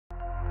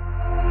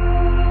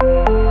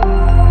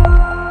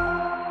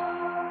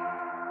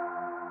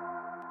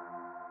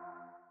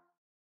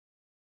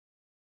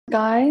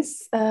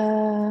Guys,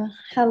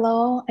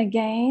 hello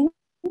again,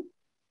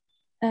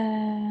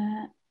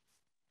 and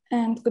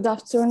good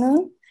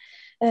afternoon.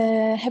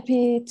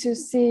 Happy to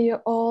see you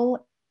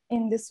all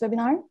in this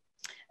webinar.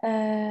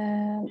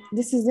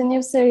 This is the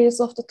new series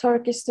of the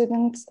Turkish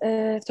students,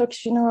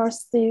 Turkish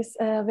universities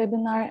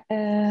webinar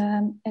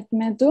at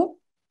MEDU.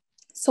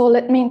 So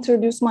let me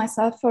introduce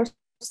myself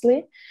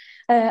firstly.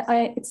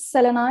 It's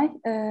Selenay.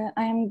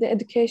 I am the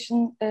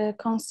education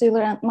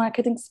counselor and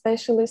marketing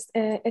specialist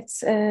at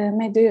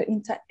MEDU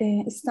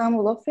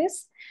Istanbul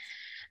office.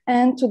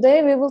 And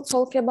today we will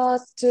talk about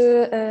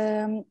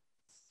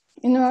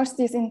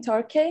universities in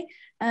Turkey,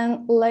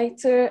 and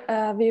later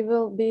we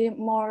will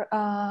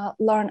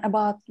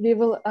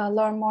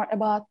learn more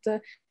about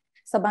the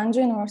Sabanci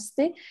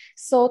University.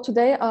 So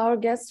today our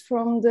guest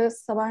from the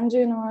Sabanci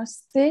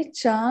University,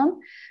 Can,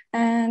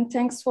 and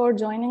thanks for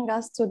joining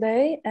us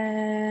today.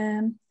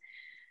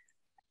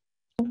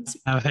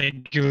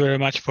 Thank you very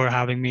much for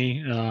having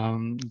me.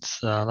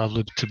 It's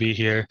lovely to be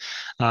here.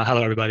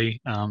 Hello,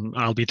 everybody.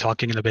 I'll be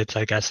talking in a bit,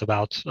 I guess,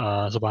 about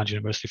Sabanci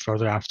University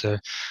further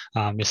after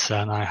Miss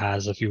Sanai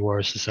has a few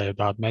words to say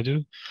about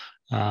MEDU.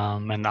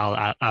 And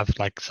I'll have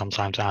some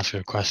time to answer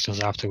your questions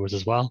afterwards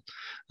as well.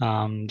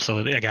 So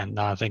again,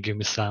 thank you,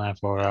 Miss Sanai,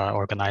 for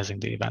organizing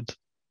the event.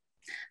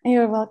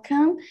 You're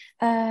welcome.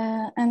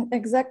 And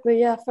exactly,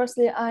 yeah,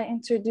 firstly, I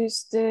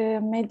introduced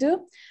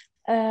MEDU.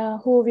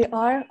 Who we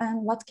are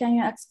and what can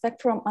you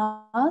expect from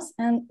us,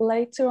 and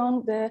later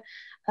on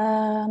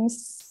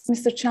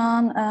Mr.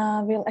 Can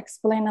will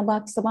explain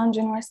about Sabanci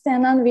University,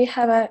 and then we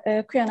have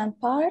a Q&A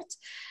part.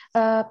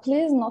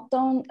 Please note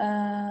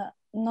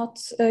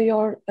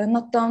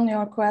down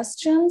your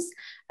questions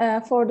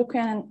for the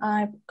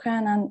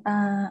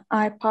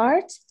Q&A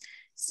part.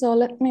 So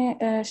let me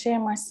share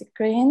my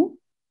screen.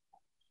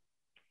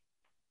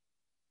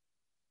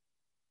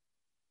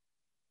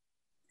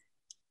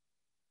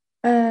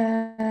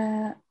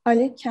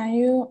 Ali, can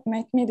you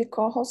make me the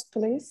co-host,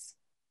 please?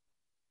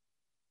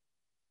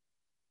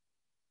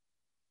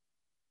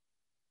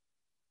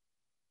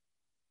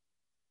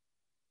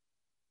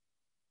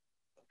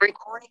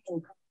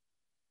 Recording.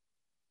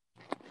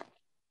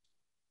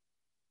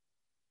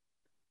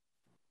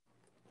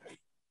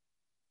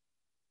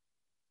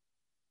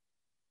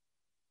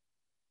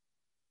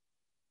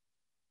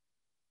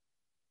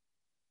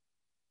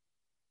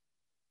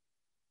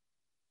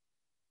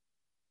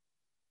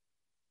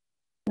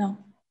 No.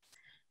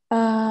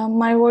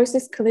 My voice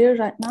is clear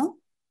right now.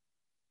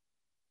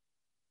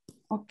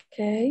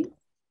 Okay.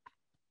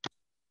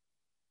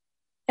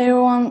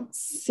 Everyone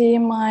see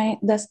my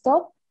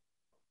desktop,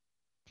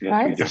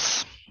 right?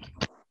 Yes.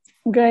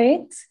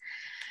 Great.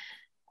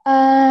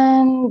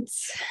 And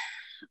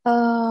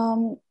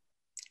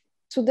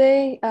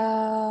today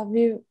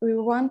we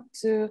want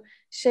to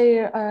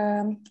share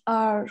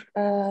our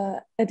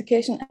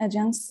education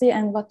agency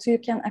and what you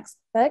can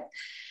expect.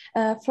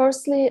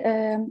 Firstly,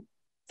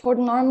 for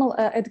the normal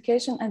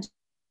education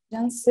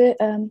agency,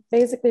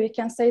 basically we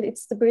can say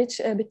it's the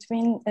bridge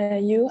between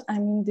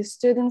the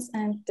students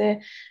and the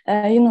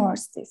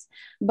universities.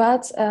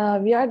 But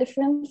we are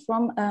different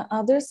from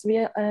others.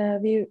 We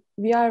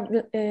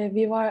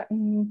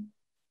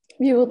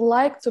would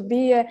like to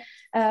be a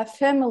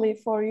family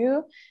for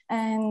you,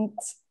 and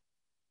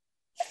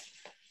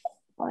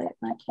I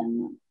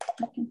can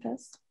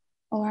pass.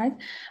 All right,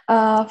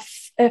 a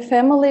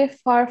family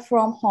far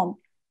from home.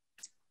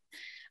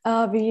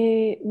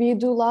 We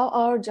do love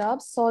our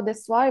jobs, so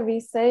that's why we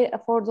say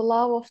for the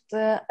love of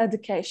the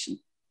education.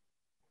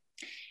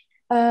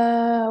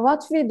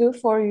 What we do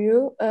for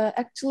you,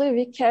 actually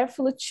we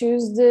carefully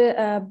choose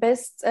the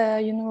best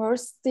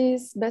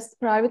universities, best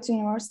private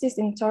universities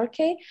in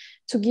Turkey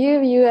to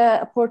give you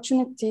an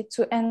opportunity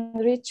to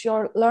enrich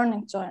your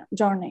learning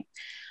journey.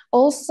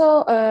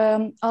 Also,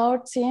 our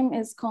team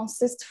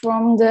consists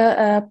from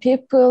the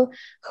people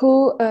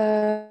who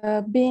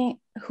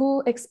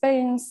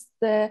experience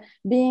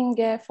being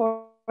a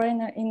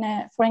foreigner in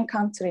a foreign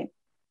country.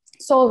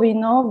 So we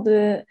know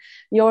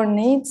your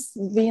needs,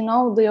 we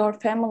know your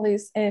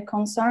family's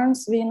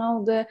concerns, we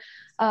know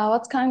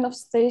what kind of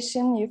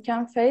situation you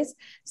can face.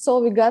 So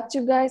we got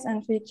you guys,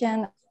 and we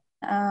can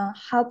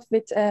help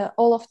with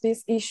all of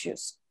these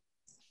issues.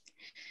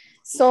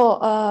 So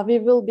we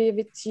will be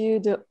with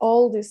you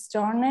all this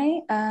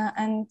journey,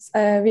 and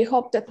we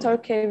hope that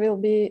Turkey will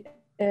be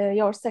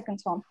your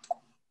second home.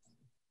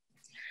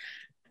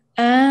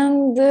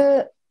 And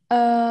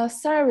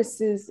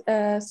services,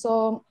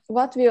 so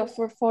what we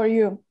offer for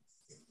you.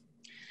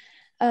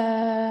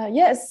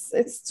 Yes,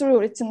 it's true,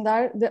 written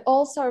there.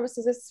 All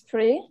services is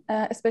free,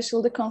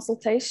 especially the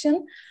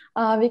consultation.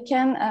 We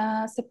can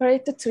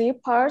separate the three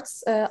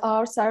parts,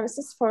 our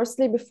services.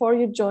 Firstly, before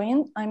you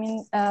join,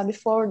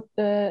 before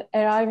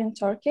arrive in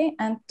Turkey,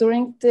 and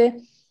during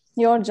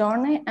your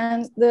journey,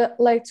 and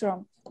later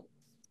on.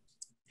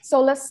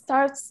 So let's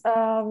start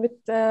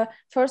with the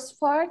first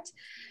part.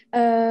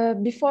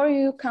 Before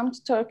you come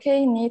to Turkey,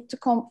 you need to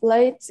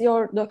complete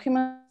your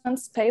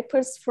documents,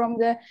 papers from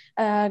the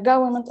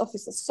government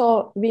offices.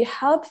 So we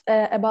help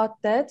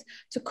about that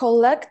to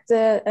collect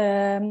the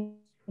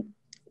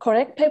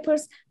correct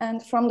papers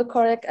and from the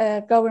correct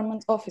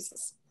government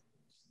offices.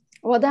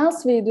 What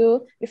else we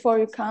do before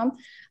you come?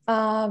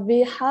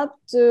 We help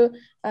to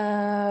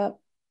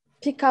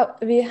pick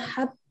up. We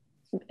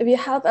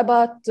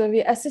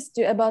assist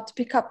you about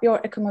pick up your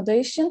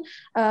accommodation.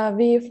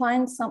 We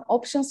find some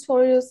options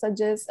for you,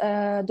 such as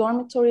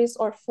dormitories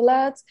or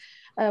flats,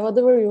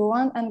 whatever you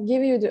want, and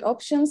give you the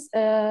options.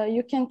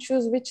 You can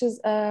choose which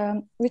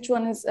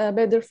one is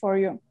better for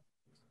you.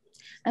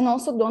 And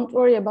also, don't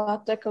worry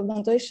about the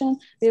accommodation.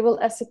 We will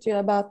assist you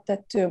about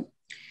that too.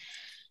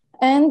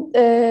 And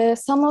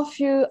some of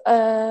you,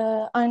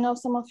 I know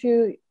some of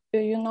you,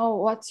 you know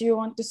what you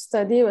want to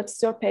study,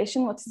 what's your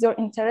passion, what is your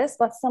interest,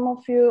 but some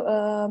of you,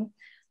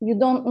 you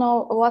don't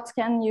know what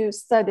can you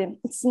study.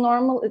 It's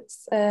normal.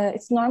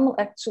 It's normal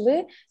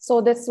actually. So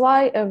that's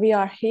why we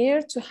are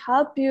here to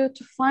help you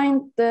to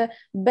find the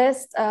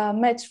best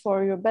match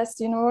for you, best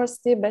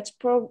university, best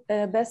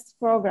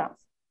program.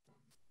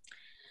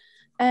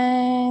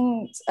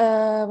 And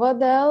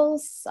what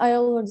else? I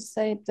already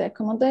said the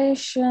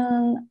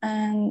accommodation,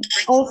 and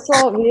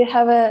also we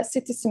have a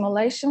city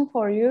simulation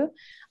for you.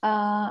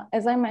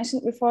 As I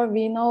mentioned before,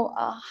 we know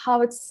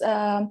how it's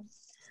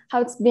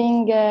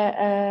being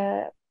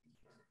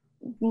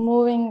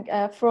moving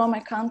from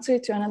a country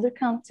to another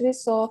country.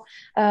 So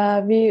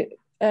we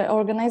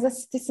organize a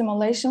city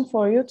simulation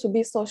for you to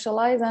be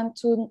socialized and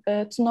to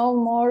know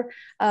more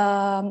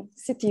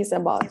cities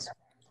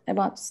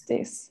about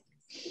cities.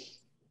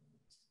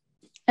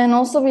 And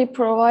also we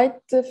provide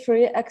the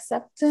free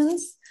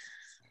acceptance.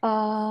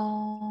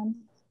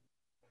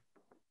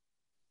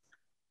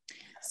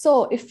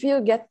 So if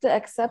you get the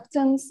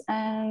acceptance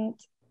and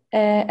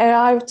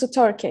arrive to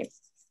Turkey,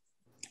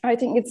 I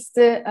think it's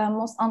the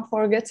most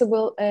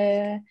unforgettable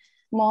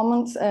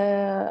moment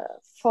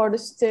for the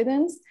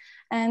students.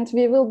 And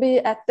we will be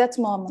at that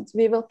moment.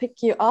 We will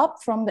pick you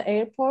up from the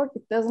airport.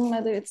 It doesn't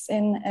matter it's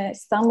in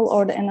Istanbul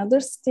or the another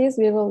cities.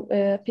 We will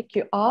pick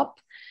you up.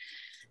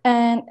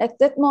 And at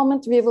that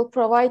moment, we will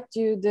provide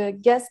you the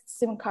guest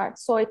SIM card.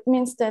 So it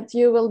means that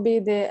you will be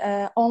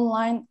the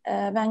online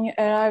when you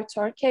arrive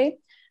Turkey,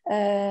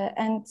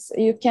 and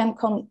you can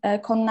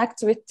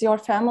connect with your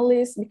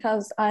families,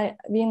 because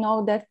we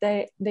know that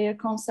their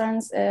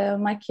concerns,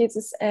 my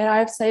kids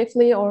arrive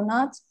safely or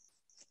not.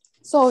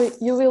 So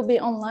you will be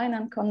online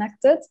and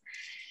connected.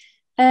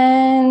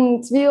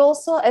 And we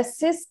also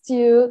assist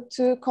you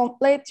to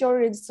complete your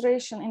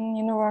registration in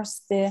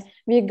university.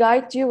 We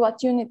guide you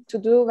what you need to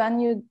do when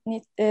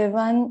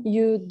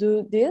you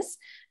do this,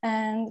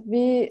 and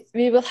we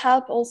will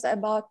help also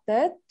about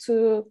that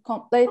to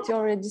complete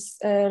your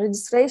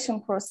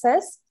registration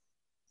process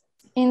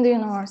in the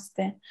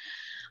university.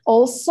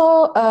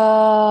 Also,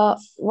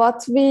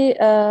 what we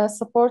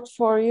support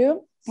for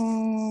you,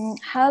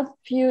 help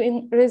you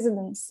in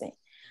residency.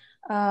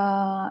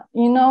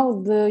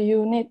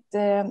 You need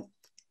the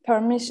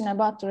permission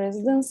about the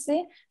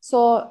residency.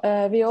 So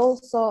we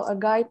also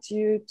guide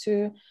you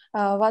to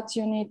what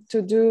you need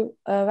to do,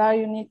 where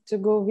you need to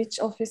go, which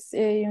office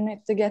you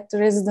need to get the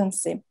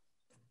residency.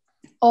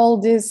 All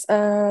this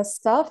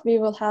stuff, we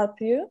will help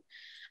you.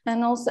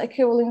 And also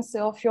equivalency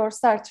of your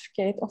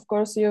certificate, of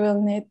course, you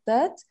will need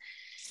that.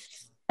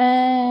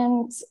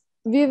 And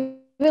we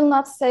will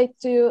not say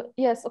to you,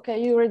 yes, okay,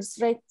 you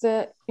register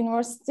the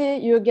university,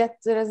 you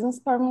get the residence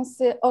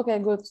permanency, okay,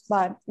 good,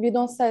 bye. We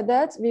don't say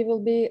that. We will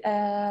be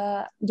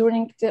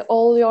during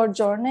all your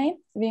journey.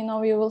 We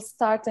know you will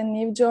start a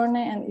new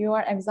journey and you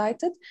are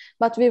excited,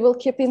 but we will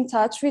keep in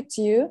touch with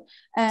you,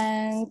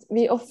 and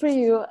we offer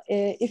you,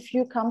 if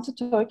you come to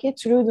Turkey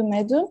through the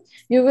MEDU,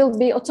 you will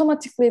be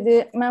automatically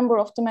the member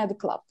of the MEDU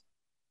club.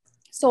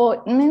 So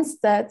it means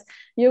that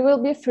you will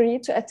be free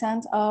to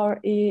attend our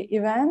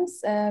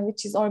events,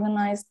 which is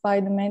organized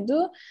by the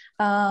MEDU,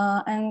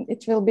 and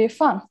it will be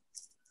fun.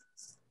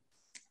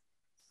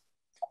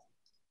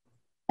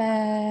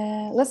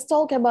 Let's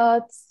talk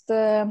about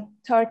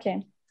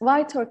Turkey.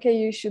 Why Turkey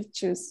you should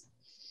choose?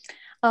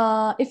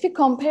 If you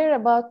compare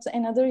about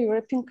another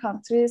European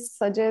countries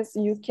such as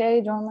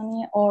UK,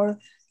 Germany, or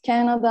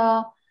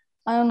Canada,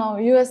 I don't know,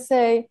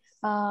 USA,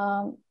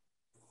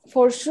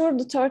 for sure,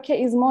 the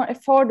Turkey is more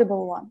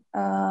affordable one.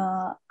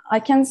 I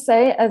can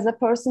say, as a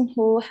person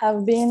who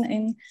have been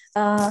in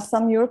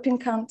some European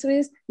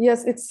countries,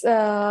 yes, it's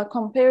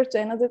compared to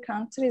another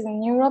countries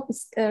in Europe,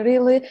 it's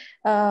really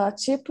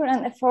cheaper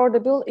and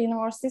affordable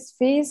university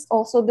fees,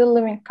 also the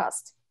living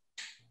cost.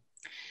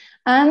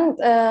 And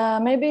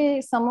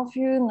maybe some of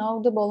you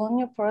know the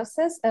Bologna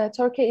process.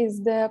 Turkey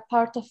is the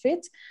part of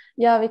it.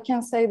 Yeah, we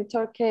can say that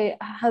Turkey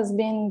has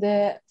been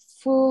the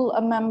full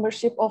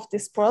membership of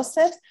this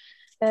process.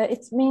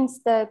 It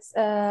means that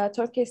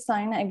Turkey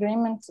signed an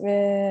agreement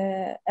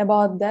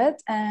about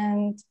that,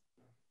 and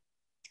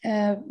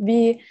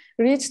we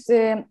reached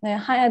the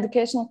high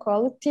educational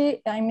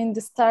quality, I mean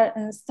the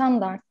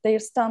standard, their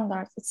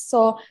standards.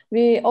 So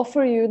we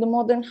offer you the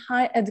modern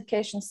high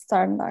education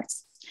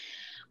standards.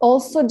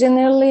 Also,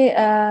 generally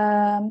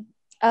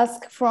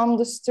ask from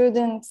the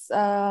students,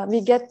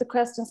 we get the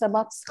questions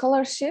about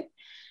scholarship.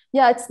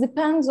 Yeah, it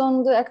depends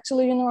on the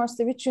actual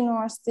university, which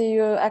university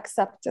you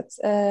accepted.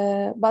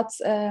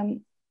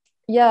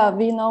 Yeah,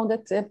 we know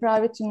that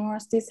private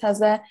universities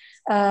has a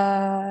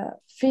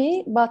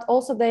fee, but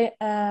also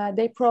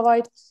they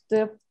provide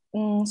the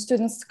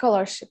student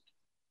scholarship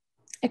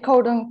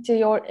according to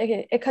your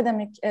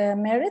academic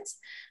merits.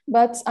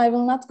 But I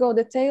will not go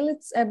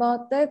details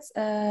about that.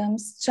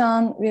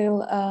 Can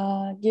will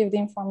give the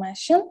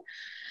information.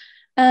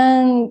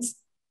 And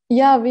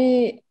yeah,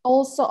 we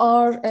also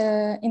are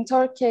in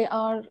Turkey,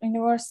 our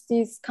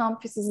university's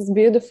campus is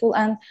beautiful,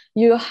 and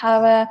you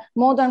have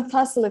modern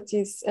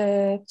facilities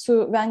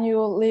to when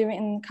you live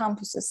in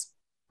campuses.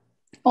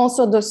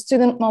 Also, the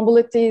student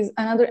mobility is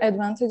another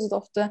advantage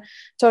of the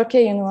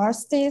Turkey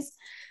universities.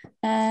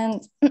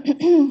 And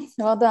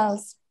what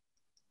else?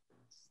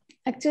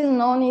 Actually,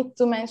 no need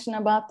to mention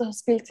about the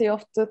hospitality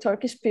of the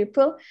Turkish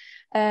people.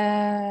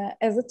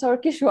 As a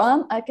Turkish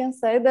one, I can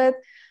say that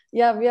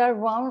yeah, we are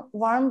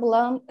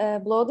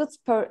warm-blooded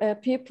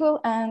people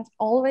and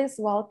always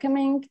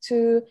welcoming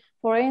to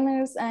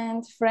foreigners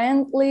and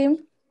friendly.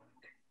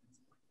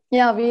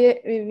 Yeah,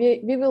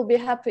 we will be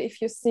happy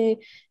if you see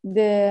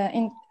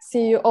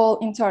you all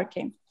in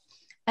Turkey.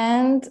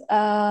 And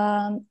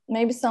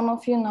maybe some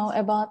of you know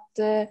about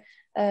the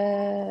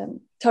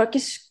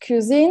Turkish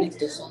cuisine.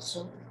 This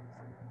also.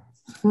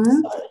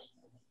 Sorry.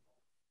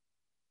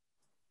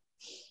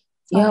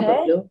 Yeah, okay.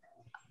 but look,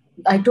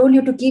 I told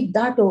you to keep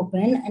that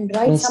open and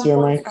write some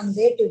words from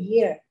there to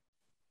here.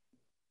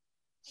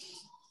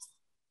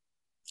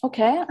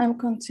 Okay, I'm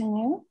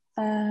continue.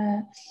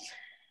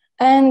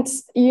 And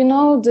you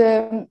know,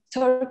 the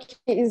Turkey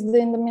is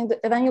in the middle.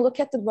 When you look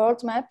at the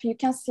world map, you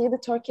can see the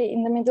Turkey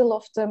in the middle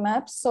of the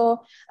map.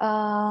 So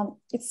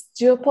it's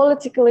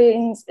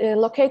geopolitically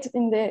located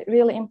in the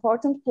really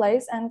important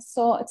place, and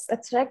so its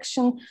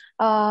attraction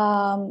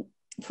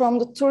from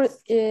the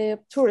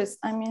tourists.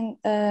 I mean,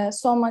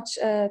 so much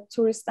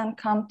tourists and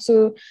come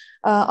to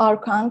our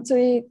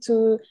country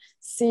to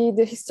see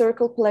the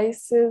historical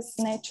places,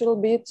 natural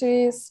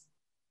beauties.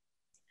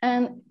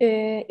 And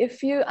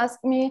if you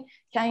ask me,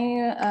 can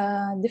you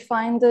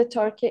define the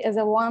Turkey as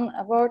a one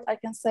word, I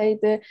can say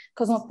the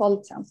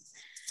cosmopolitan.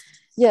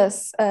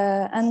 Yes,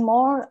 and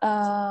more,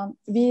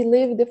 we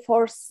live the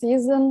fourth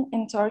season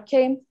in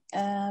Turkey.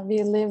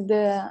 We live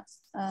the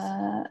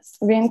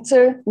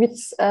winter,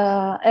 which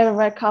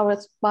everywhere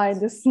covered by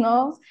the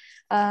snow,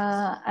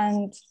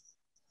 and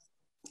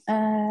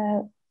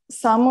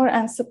summer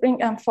and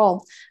spring and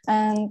fall,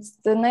 and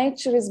the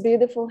nature is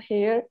beautiful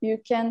here. You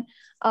can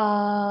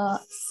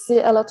see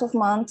a lot of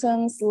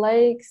mountains,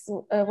 lakes,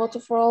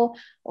 waterfall.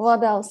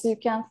 What else? You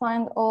can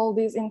find all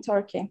these in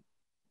Turkey.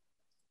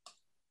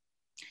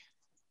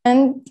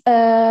 And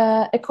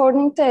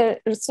according to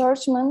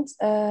researchment,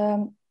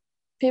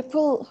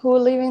 people who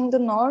live in the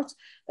north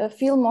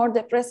feel more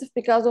depressive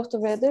because of the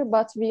weather,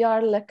 but we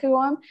are lucky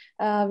one.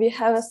 We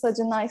have such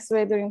a nice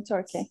weather in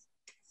Turkey.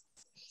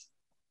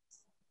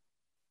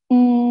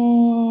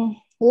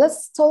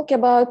 Let's talk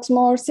about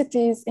more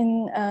cities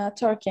in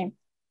Turkey.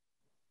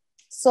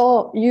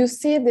 So you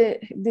see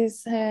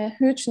this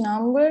huge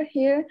number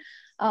here.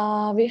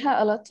 We have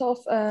a lot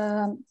of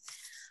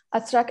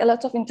attract a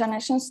lot of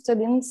international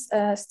students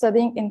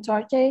studying in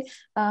Turkey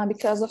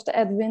because of the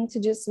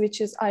advantages,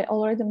 which is I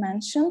already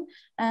mentioned.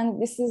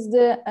 And this is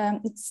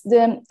it's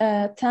the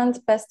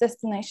 10th best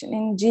destination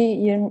in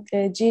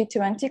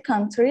G20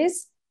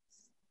 countries.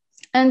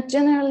 And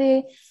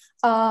generally,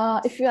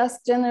 if you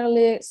ask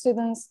generally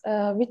students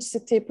which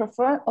city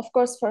prefer, of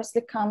course,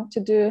 firstly come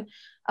to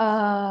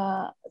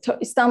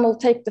Istanbul,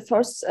 take the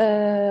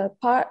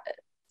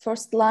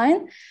first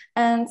line,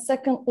 and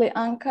secondly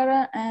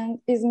Ankara, and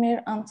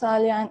Izmir,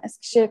 Antalya, and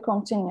Eskişehir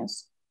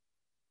continues.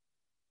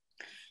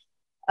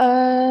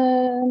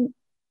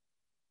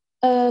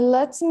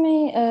 Let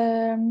me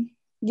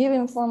give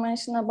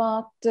information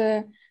about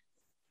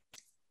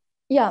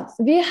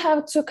we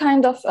have two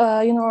kind of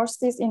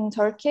universities in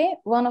Turkey.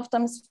 One of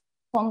them is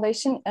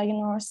foundation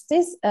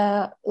universities,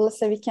 let's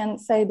say we can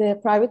say the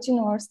private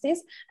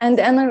universities, and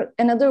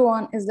another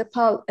one is the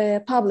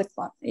public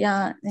one.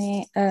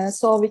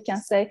 So we can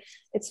say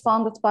it's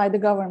funded by the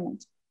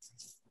government.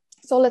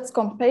 So let's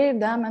compare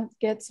them and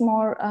get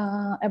more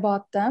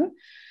about them.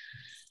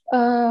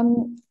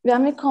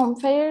 When we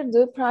compare,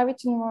 the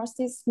private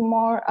universities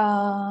more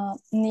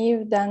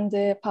new than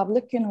the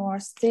public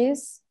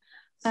universities,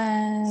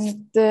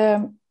 and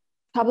the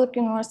public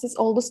universities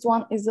oldest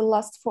one is the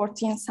last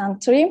 14th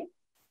century.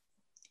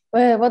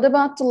 What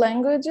about the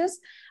languages?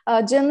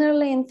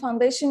 Generally, in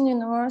foundation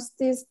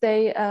universities,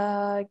 they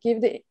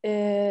give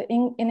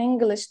in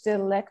English the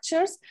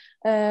lectures,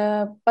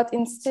 but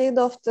instead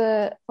of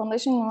the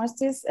foundation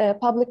universities,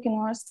 public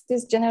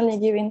universities generally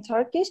give in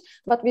Turkish,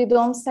 but we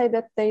don't say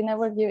that they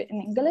never give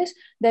in English.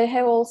 They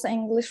have also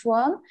English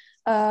one,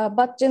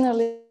 but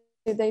generally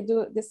they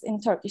do this in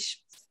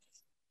Turkish.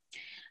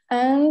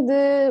 And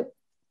the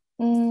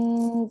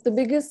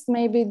biggest,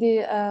 maybe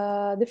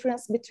the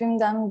difference between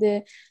them,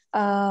 the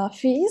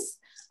fees.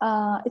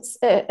 It's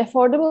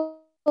affordable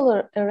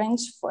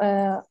range,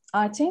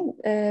 I think,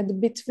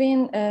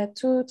 between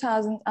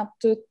 2,000 up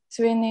to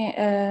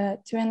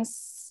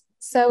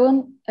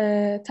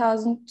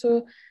 27,000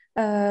 to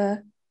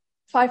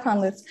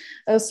 500.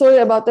 Sorry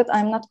about that.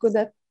 I'm not good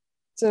at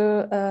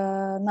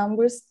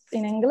numbers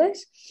in English.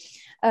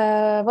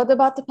 What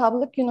about the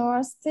public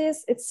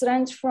universities? It's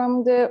range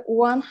from the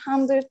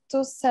 $100 to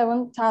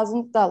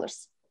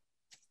 $7,000.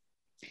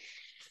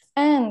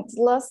 And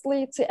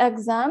lastly, the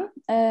exam.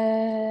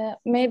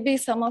 Maybe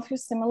some of you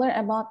similar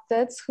about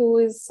that, who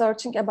is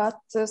searching about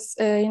this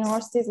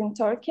universities in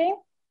Turkey.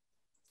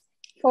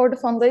 For the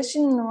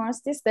foundation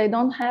universities, they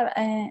don't have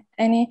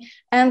any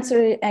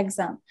entry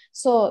exam.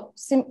 So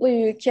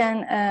simply you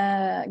can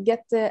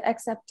get the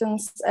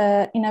acceptance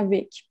in a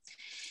week.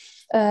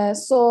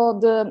 So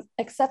the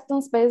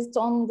acceptance based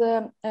on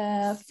the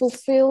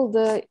fulfill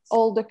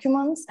all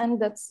documents,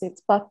 and that's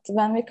it. But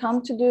when we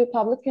come to the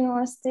public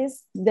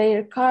universities, they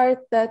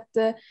require that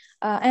the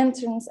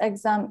entrance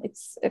exam,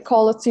 it's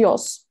called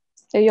YOS.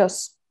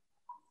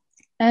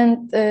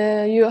 And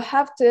you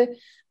have the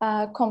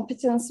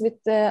competence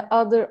with the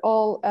other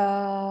all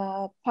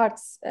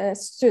parts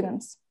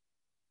students.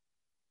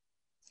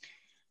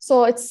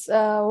 So it's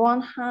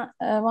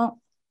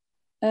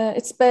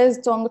it's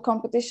based on the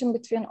competition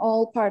between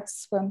all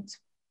participants.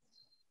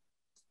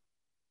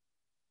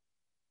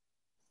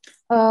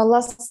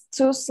 Last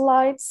two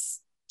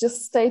slides,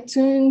 just stay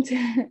tuned.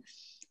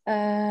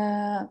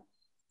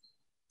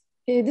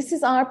 This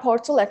is our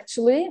portal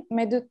actually,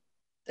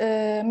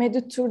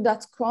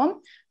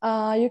 medutour.com.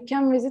 You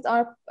can visit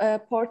our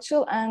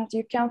portal and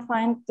you can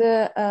find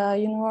the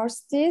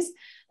universities,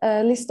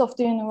 list of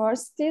the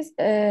universities.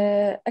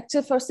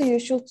 Actually, firstly, you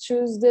should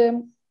choose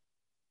the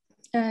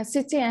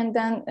city, and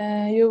then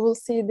you will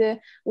see the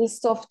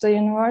list of the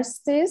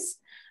universities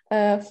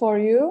for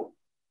you.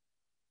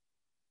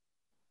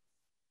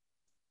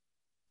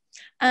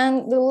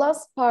 And the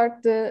last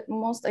part, the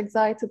most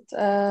excited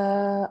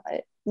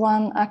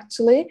one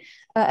actually,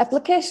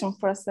 application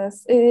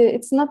process.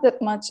 It's not that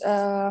much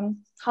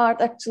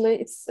hard actually,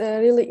 it's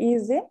really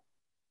easy.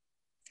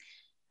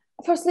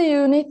 Firstly,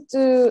 you need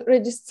to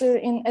register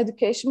in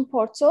education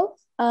portal.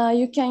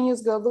 You can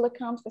use Google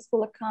account,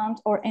 Facebook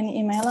account, or any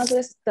email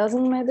address,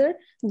 doesn't matter.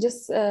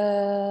 Just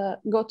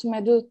go to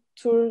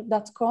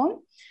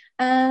medutour.com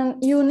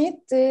and you need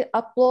to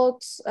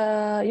upload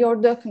your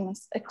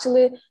documents.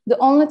 Actually, the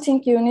only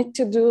thing you need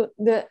to do,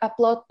 the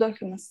upload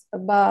documents,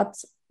 but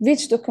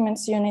which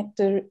documents you need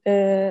to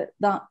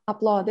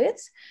upload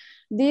it.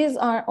 These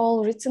are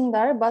all written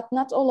there, but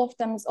not all of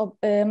them is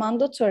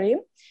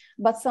mandatory.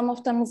 But some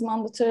of them is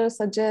mandatory,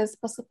 such as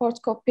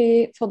passport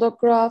copy,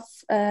 photograph,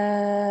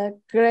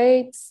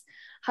 grades,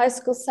 high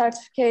school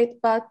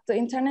certificate. But the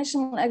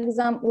international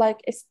exam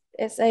like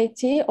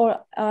SAT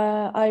or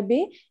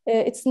IB,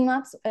 it's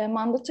not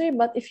mandatory.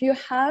 But if you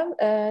have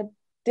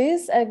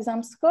this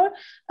exam score,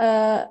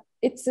 it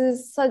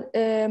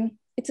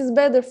is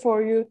better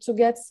for you to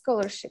get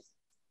scholarship.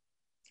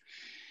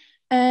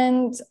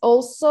 And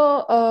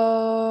also,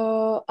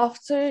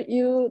 after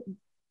you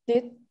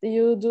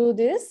do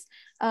this,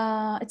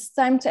 it's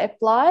time to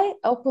apply.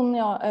 Open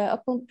your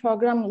open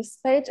program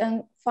list page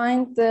and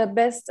find the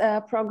best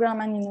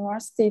program and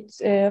university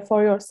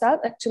for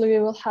yourself. Actually, we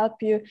will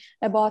help you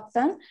about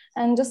them,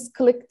 and just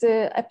click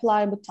the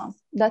apply button.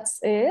 That's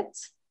it.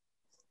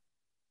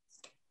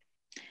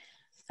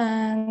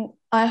 And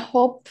I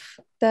hope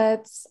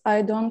that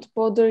I don't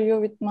bother you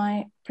with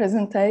my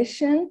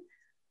presentation.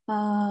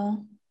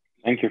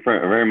 Thank you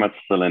very much,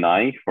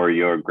 Selenay, for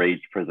your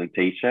great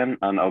presentation.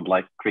 And I would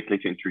like quickly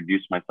to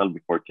introduce myself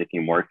before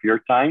taking more of your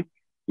time.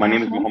 My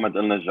name is Mohammed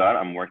El Najjar.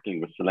 I'm working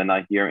with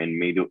Selenay here in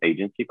MEDU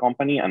agency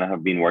company, and I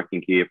have been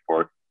working here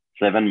for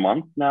 7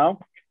 months now.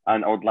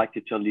 And I would like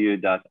to tell you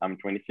that I'm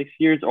 26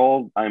 years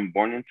old. I'm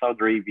born in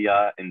Saudi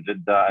Arabia, in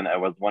Jeddah, and I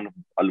was one of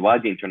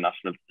Wadi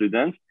international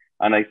students.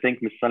 And I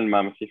think Ms.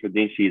 Salma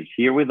Masifuddin, she is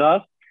here with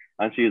us,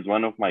 and she is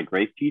one of my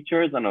great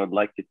teachers. And I would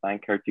like to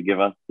thank her to give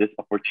us this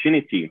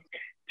opportunity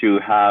to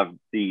have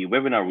the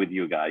webinar with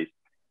you guys.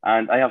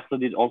 And I have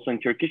studied also in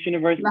Turkish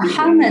University.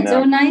 Mohammed,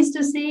 so nice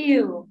to see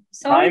you.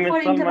 Sorry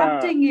for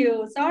interrupting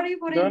you. Sorry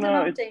for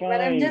interrupting,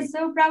 but I'm just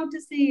so proud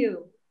to see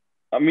you.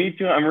 Me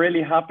too. I'm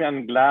really happy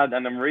and glad,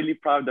 and I'm really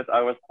proud that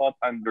I was taught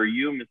under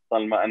you, Miss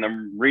Salma, and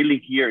I'm really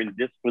here in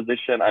this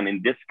position and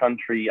in this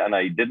country. And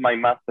I did my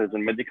master's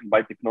in medical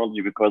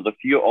biotechnology because of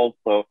you.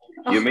 Also,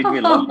 you made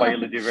me love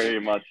biology very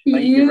much.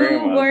 Thank you very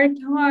much. You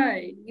worked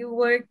hard. You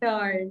worked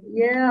hard.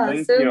 Yeah.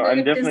 Thank So you.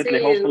 And good to definitely,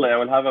 see hopefully, you. I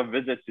will have a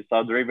visit to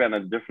Saudi Arabia,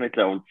 and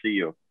definitely I will see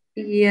you.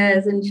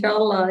 Yes,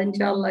 inshallah,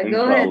 inshallah.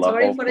 Go ahead. Inshallah,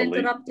 Sorry for hopefully.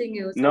 interrupting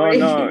you. No,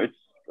 Sorry.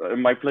 it's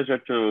my pleasure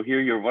to hear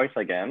your voice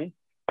again.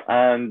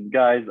 And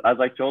guys, as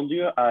I told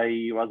you,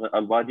 I was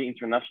a Wadi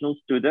international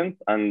student,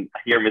 and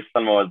here Miss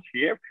Salma was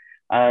here.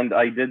 And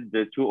I did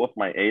the two of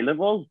my A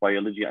levels,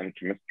 biology and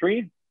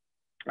chemistry.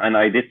 And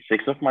I did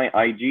 6 of my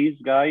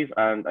IGs, guys.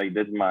 And I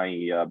did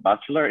my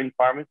bachelor in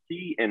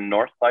pharmacy in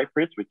North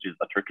Cyprus, which is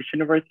a Turkish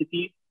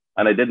university.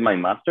 And I did my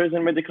master's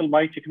in medical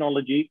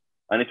biotechnology.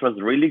 And it was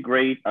really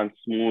great and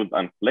smooth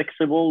and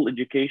flexible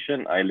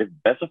education. I lived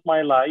best of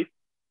my life.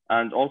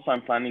 And also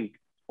I'm planning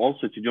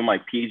also to do my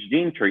PhD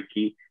in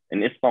Turkey,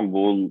 in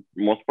Istanbul,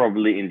 most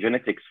probably in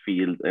genetics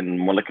field, in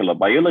molecular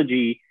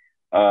biology,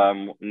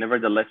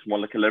 nevertheless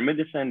molecular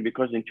medicine,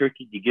 because in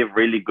Turkey they give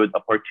really good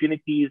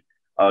opportunities,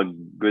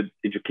 good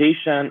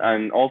education.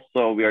 And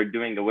also we are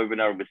doing a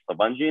webinar with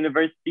Sabanci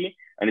University,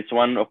 and it's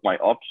one of my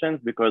options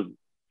because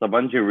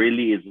Sabanci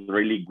really is a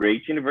really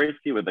great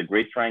university with a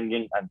great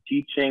ranking and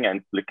teaching,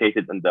 and it's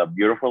located in the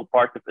beautiful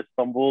part of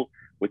Istanbul,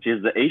 which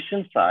is the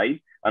Asian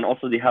side. And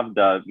also they have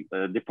the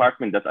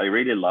department that I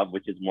really love,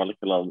 which is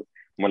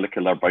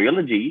molecular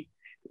biology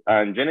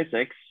and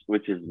genetics,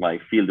 which is my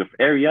field of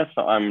area.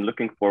 So I'm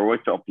looking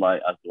forward to apply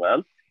as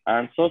well.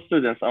 And so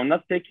students, I'll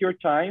not take your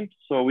time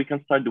so we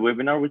can start the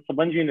webinar with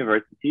Sabanci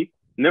University.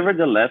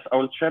 Nevertheless, I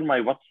will share my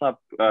WhatsApp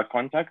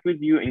contact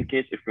with you in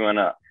case if you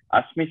wanna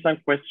ask me some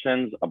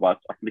questions about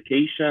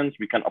applications,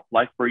 we can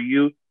apply for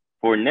you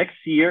for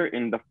next year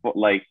in the,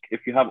 like,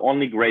 if you have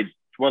only grade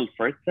 12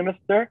 first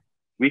semester,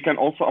 we can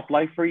also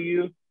apply for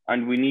you.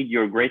 And we need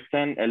your grade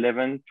 10,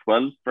 11,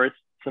 12 first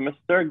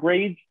semester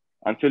grades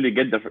until you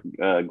get the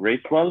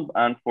grade 12.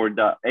 And for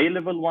the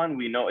A-level one,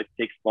 we know it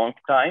takes long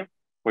time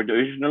for the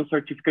original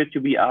certificate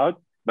to be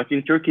out. But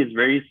in Turkey, it's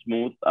very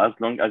smooth as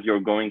long as you're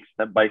going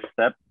step by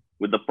step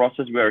with the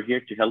process. We are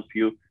here to help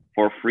you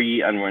for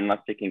free, and we're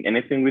not taking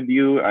anything with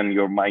you. And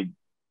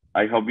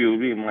I hope you will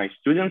be my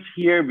students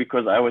here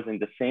because I was in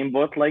the same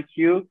boat like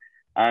you,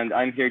 and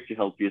I'm here to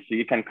help you. So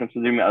you can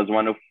consider me as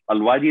one of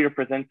Al-Wadi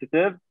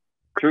representative,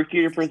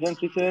 Turkey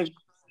representative,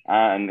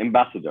 and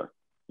ambassador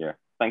here.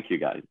 Thank you,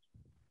 guys.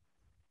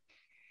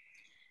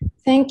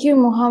 Thank you,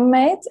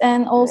 Mohammed.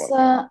 And also,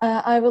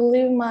 I will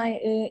leave my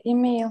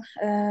email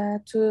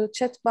to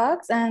chat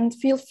box, and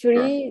feel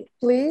free,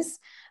 please,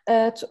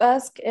 to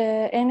ask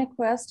any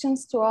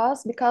questions to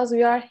us, because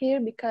we are here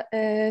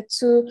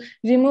to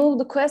remove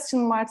the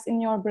question marks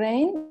in your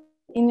brain,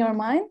 in your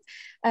mind,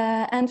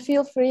 and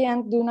feel free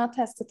and do not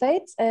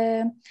hesitate.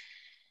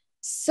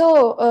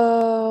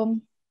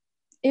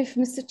 If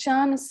Mr.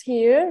 Chan is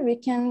here, we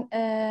can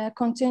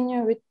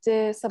continue with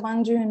the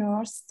Sabanci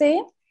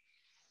University.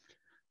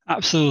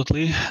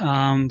 Absolutely.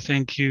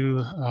 Thank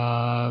you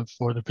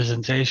for the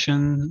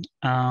presentation.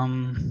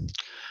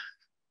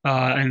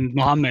 And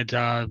Mohammed,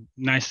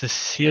 nice to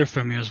hear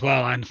from you as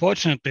well.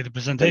 Unfortunately, the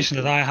presentation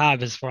that I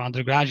have is for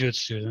undergraduate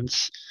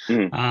students.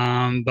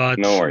 But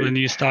when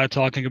you start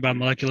talking about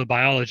molecular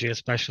biology,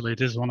 especially,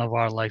 it is one of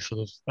our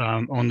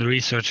on the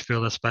research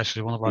field,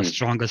 especially one of our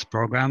strongest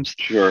programs.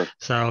 Sure.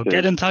 So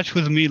get in touch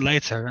with me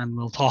later and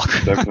we'll talk.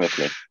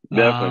 Definitely.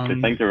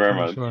 Thank you very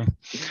much. Sure.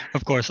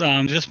 Of course.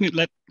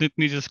 Let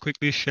me just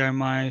quickly share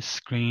my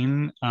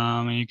screen,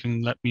 and you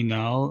can let me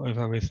know if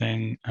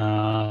everything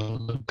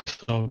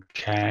looks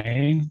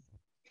okay.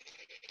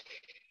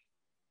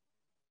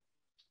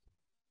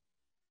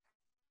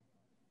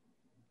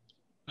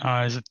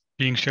 Is it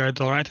being shared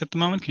all right at the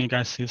moment? Can you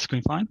guys see the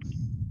screen fine?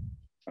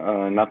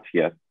 Not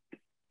yet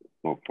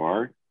so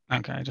far.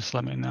 Okay, just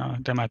let me know.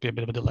 There might be a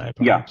bit of a delay,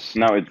 perhaps.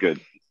 Yeah, now it's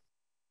good.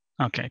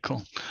 Okay,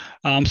 cool.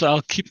 So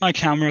I'll keep my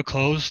camera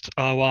closed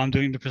while I'm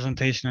doing the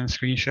presentation and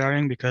screen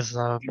sharing, because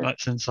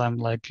since I'm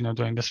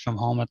doing this from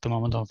home at the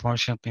moment,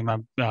 unfortunately, my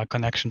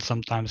connection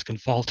sometimes can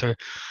falter.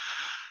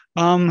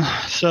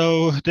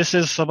 So this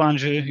is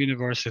Sabanci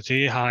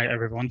University. Hi,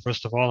 everyone.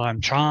 First of all, I'm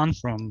Chan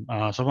from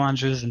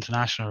Sabanci's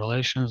International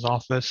Relations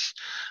Office.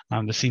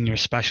 I'm the senior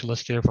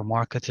specialist here for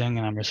marketing,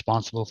 and I'm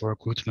responsible for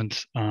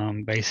recruitment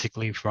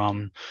basically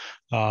from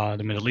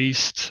the Middle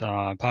East,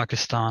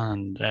 Pakistan,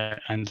 and the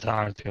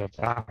entirety of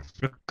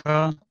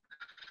Africa.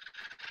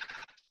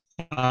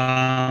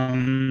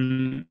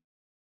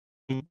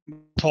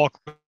 Talk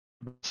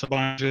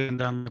Sabanci, and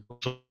then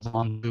we'll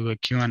on to a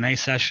Q&A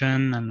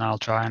session, and I'll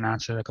try and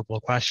answer a couple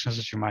of questions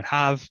that you might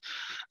have.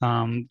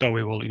 Though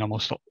we will,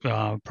 most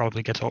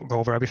probably go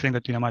over everything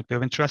that might be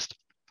of interest.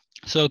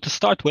 So to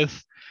start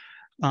with,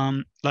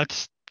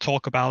 let's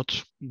talk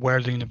about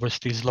where the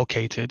university is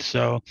located.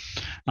 So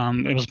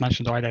it was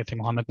mentioned already, I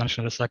think Mohammed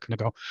mentioned it a second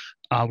ago.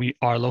 We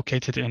are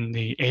located in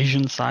the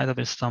Asian side of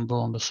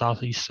Istanbul, on the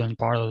southeastern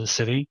part of the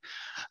city,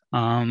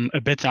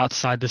 a bit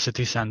outside the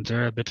city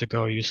center. A bit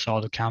ago, you saw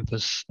the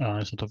campus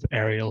sort of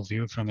aerial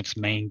view from its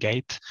main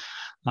gate.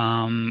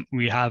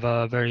 We have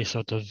a very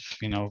sort of,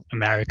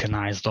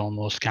 Americanized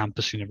almost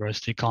campus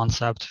university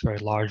concept, very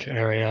large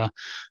area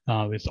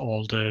with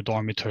all the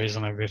dormitories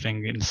and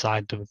everything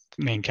inside the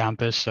main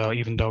campus. So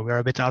even though we're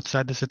a bit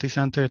outside the city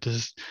center, it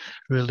is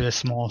really a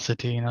small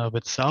city in and of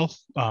itself,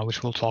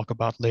 which we'll talk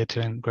about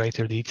later in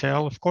greater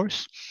detail, of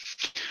course.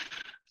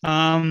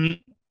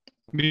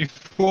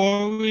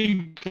 Before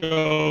we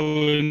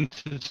go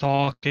into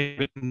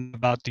talking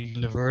about the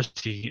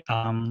university,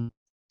 let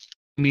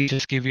me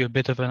just give you a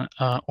bit of an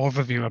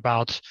overview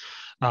about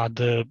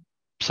the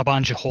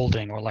Sabanci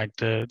holding, or like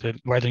the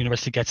where the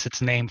university gets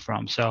its name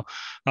from. So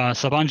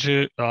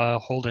Sabanci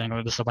holding,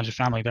 or the Sabanci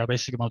family, they're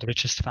basically one of the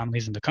richest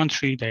families in the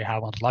country. They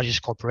have one of the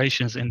largest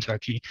corporations in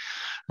Turkey.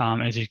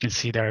 As you can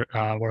see, they're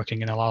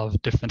working in a lot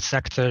of different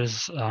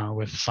sectors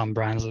with some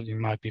brands that you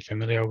might be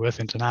familiar with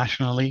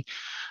internationally,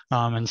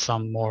 and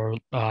some more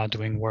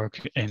doing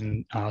work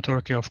in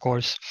Turkey, of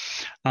course.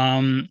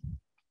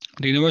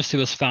 The university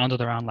was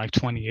founded around like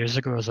 20 years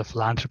ago as a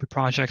philanthropy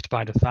project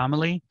by the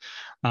family.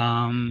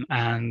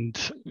 And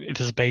it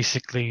is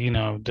basically,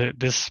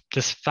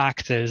 this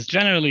fact is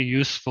generally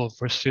useful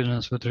for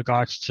students with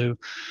regards to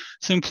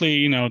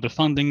simply, the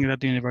funding that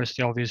the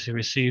university obviously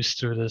receives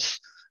through this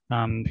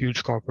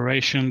huge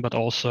corporation, but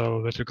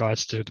also with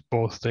regards to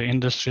both the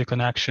industry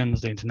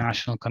connections, the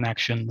international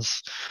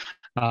connections,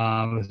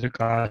 with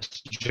regards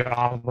to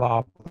job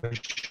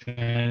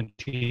opportunities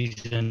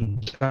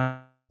and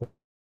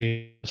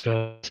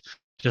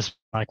just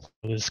like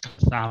this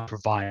sound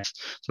provides.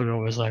 So we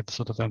always like to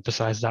sort of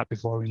emphasize that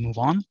before we move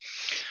on.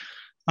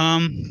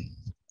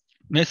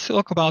 Let's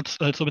talk about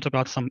a little bit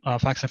about some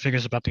facts and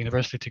figures about the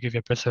university to give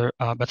you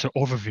a better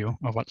overview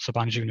of what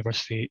Sabanci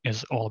University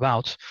is all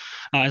about.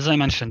 As I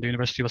mentioned, the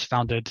university was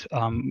founded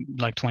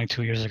like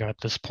 22 years ago at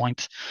this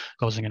point,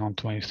 closing in on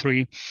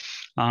 23.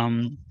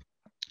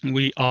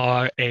 We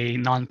are a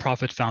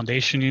nonprofit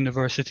foundation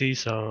university,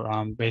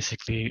 so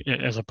basically,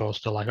 as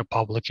opposed to like a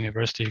public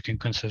university, you can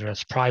consider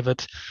as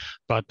private,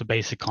 but the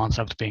basic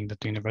concept being that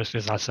the university,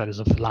 as I said, is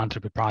a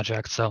philanthropy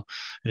project, so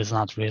it is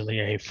not really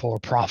a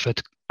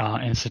for-profit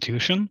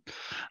institution.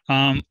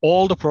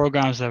 All the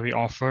programs that we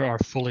offer are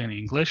fully in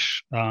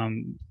English,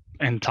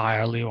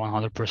 entirely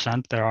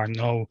 100%. There are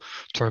no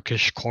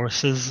Turkish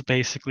courses,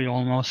 basically,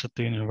 almost at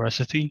the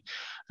university.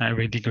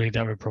 Every degree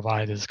that we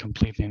provide is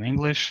completely in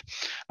English.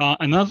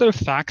 Another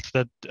fact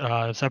that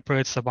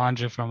separates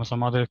Sabanci from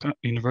some other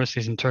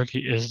universities in Turkey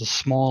is the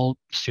small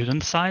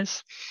student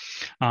size,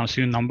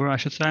 student number, I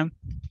should say.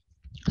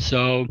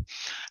 So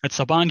at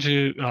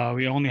Sabanci,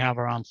 we only have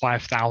around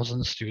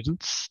 5,000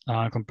 students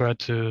compared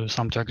to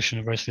some Turkish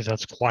universities.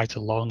 That's quite a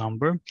low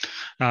number.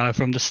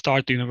 From the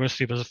start, the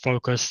university was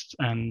focused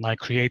and like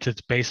created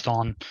based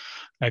on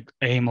an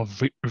aim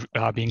of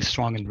being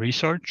strong in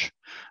research.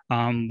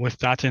 With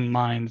that in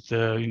mind,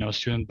 the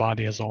student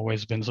body has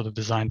always been sort of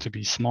designed to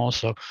be small.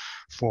 So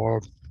for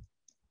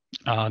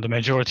the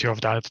majority of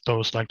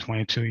those like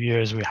 22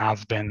 years, we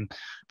have been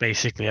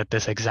basically at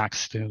this exact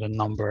student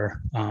number,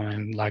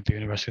 and like the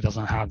university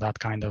doesn't have that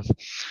kind of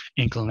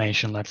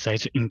inclination, let's say,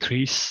 to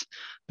increase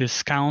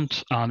this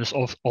count. This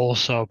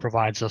also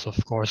provides us,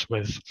 of course,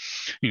 with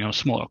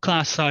smaller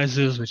class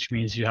sizes, which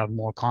means you have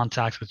more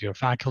contact with your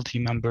faculty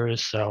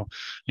members. So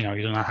you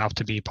do not have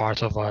to be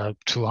part of a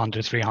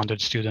 200,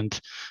 300 student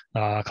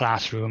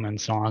classroom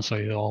and so on. So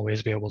you'll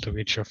always be able to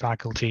reach your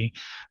faculty,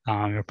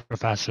 your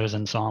professors,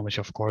 and so on, which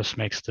of course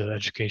makes the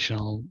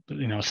educational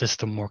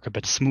system work a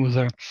bit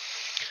smoother.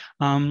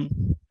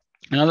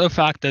 Another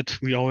fact that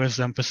we always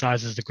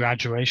emphasize is the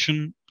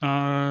graduation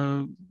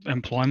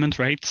employment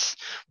rates.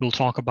 We'll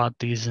talk about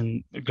these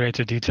in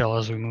greater detail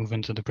as we move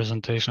into the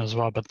presentation as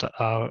well, but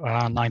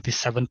around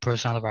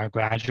 97% of our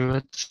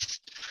graduates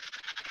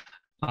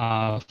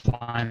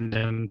find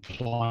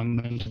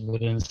employment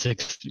within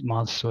 6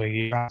 months to a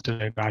year after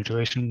their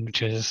graduation,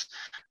 which is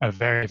a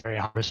very, very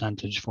high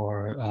percentage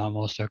for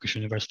most Turkish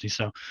universities.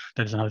 So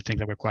that is another thing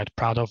that we're quite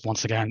proud of.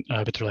 Once again,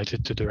 a bit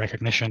related to the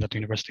recognition that the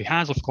university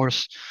has, of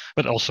course,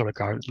 but also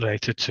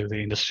related to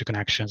the industry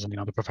connections and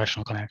the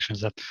professional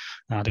connections that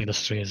the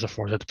industry is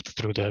afforded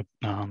through the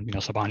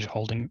Sabanci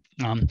holding.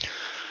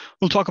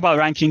 We'll talk about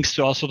rankings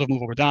to also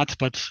move over that,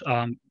 but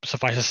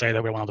suffice to say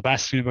that we're one of the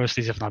best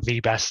universities, if not the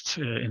best,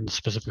 in the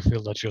specific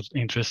field that you're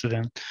interested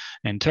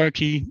in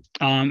Turkey.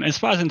 As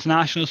far as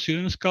international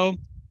students go,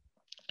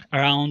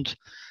 around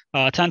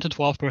 10 to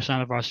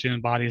 12% of our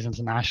student body is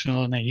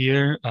international in a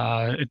year.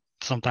 It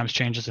sometimes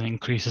changes and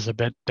increases a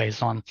bit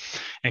based on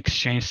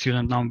exchange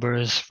student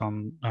numbers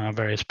from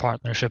various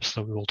partnerships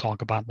that we will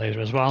talk about later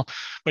as well.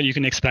 But you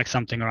can expect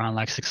something around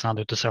like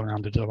 600 to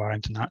 700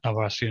 of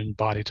our student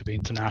body to be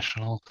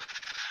international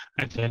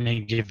at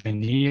any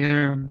given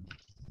year.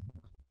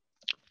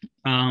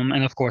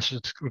 And of course,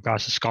 with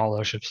regards to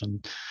scholarships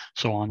and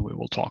so on, we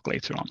will talk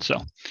later on.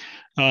 So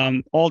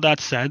all that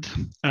said,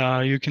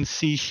 you can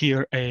see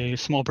here a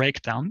small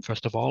breakdown,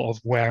 first of all, of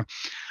where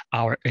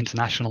our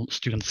international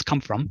students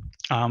come from.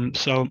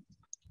 So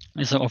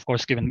it's of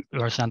course given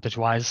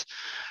percentage-wise,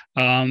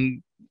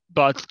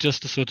 but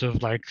just to sort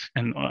of like,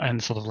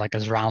 and sort of like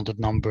as rounded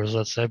numbers,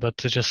 let's say, but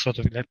to just sort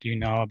of let you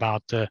know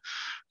about the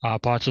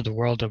parts of the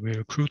world that we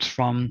recruit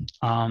from.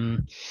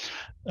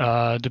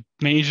 The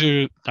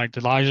major, like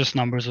the largest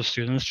numbers of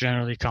students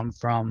generally come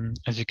from,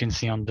 as you can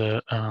see on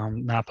the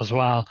map as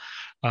well,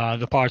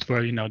 the part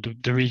where, you know,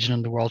 the region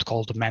in the world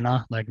called the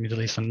MENA, like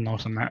Middle East and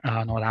North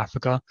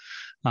Africa.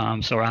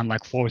 So around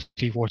like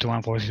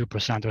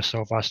 42% or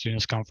so of our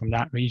students come from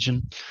that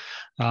region.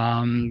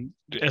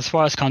 As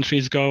far as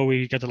countries go,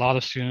 we get a lot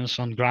of students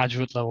on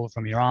graduate level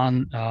from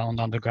Iran, on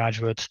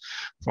undergraduate,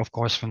 of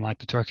course, from like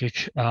the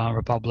Turkic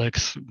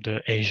republics.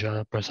 The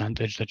Asia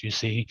percentage that you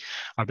see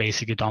are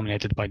basically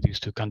dominated by these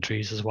two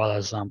countries, as well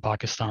as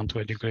Pakistan to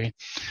a degree,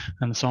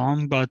 and so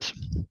on. But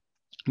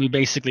we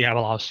basically have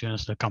a lot of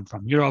students that come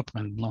from Europe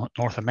and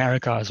North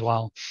America as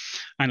well,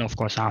 and of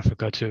course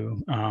Africa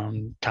too.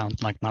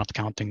 Not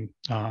counting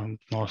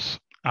North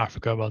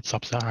Africa, but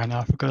sub-Saharan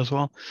Africa as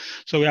well.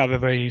 So we have a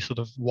very sort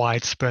of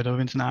wide spread of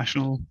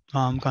international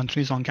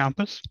countries on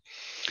campus.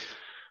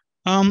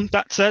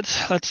 That said,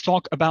 let's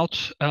talk about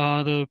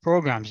the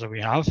programs that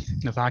we have,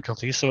 the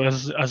faculty. So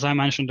as I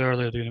mentioned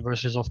earlier, the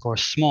university is of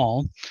course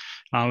small,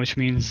 which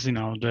means, you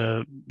know,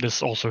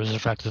 this also is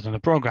reflected in the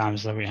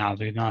programs that we have.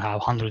 We don't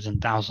have hundreds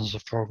and thousands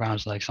of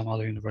programs like some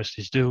other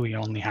universities do. We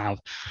only have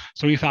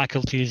 3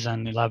 faculties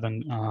and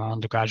 11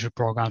 undergraduate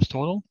programs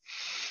total.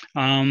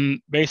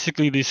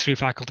 Basically, these 3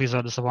 faculties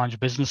are the Sabanci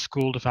Business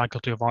School, the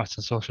Faculty of Arts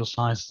and Social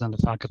Sciences, and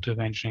the Faculty of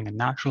Engineering and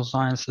Natural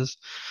Sciences.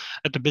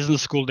 At the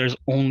business school, there's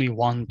only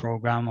one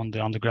program on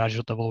the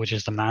undergraduate level, which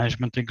is the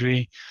management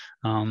degree.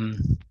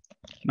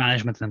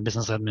 Management and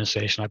business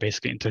administration are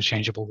basically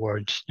interchangeable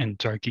words in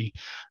Turkey,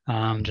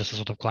 just to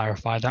sort of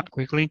clarify that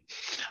quickly.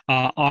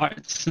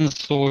 Arts and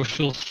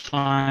social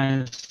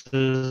sciences,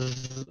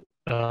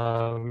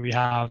 we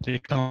have the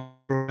economic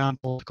program,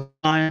 political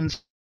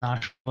science,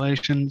 national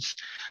relations,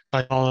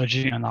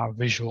 psychology, and our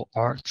visual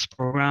arts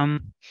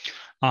program.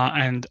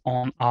 And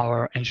on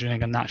our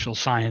engineering and natural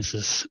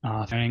sciences,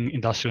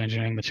 industrial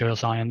engineering, material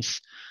science,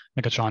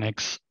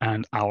 mechatronics,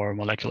 and our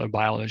molecular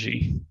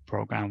biology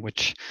program,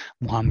 which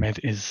Mohammed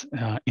is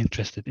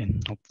interested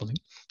in, hopefully.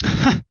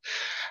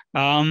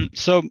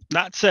 So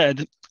that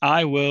said,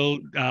 I will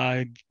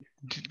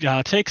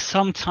take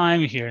some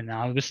time here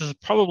now. This is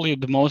probably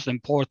the most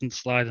important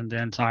slide in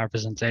the entire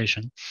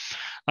presentation,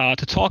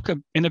 to talk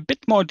in a bit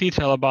more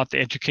detail about the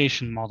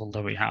education model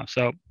that we have.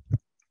 So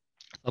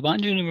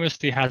Sabancı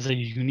University has a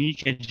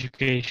unique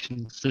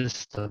education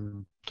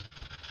system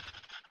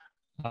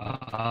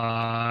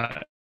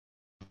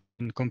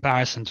in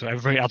comparison to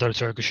every other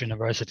Turkish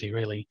university,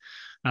 really.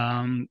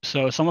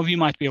 So some of you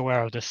might be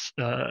aware of this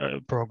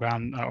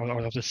program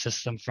or of this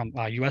system from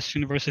US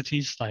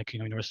universities, like, you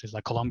know, universities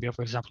like Columbia,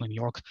 for example, in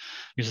New York,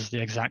 uses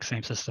the exact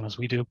same system as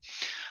we do.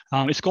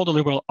 It's called the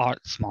liberal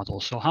arts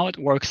model. So how it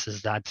works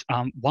is that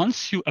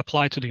once you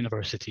apply to the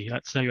university,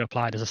 let's say you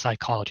applied as a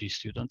psychology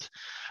student,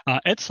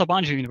 at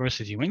Sabancı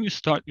University, when you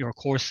start your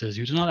courses,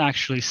 you do not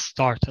actually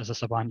start as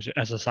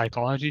a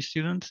psychology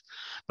student,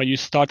 but you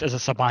start as a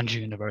Sabancı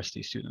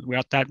University student.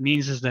 What that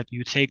means is that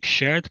you take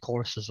shared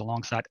courses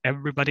alongside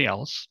everybody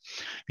else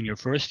in your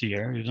first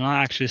year. You do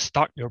not actually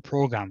start your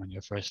program in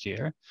your first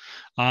year.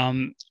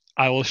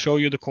 I will show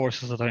you the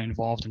courses that are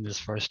involved in this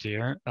first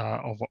year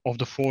of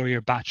the 4-year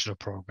bachelor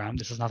program.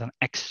 This is not an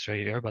extra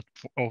year, but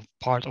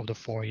part of the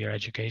 4-year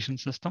education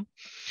system.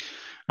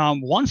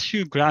 Once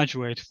you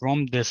graduate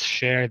from this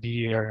shared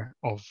year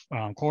of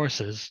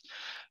courses,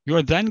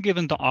 you're then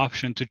given the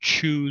option to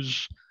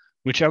choose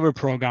whichever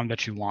program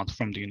that you want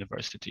from the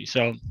university.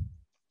 So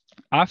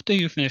after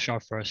you finish our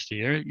first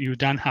year, you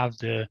then have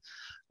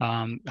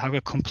have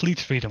a complete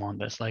freedom on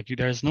this. Like,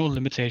 there's no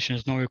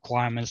limitations, no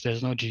requirements,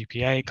 there's no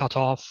GPA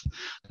cutoff,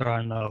 there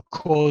are no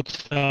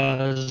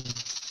quotas.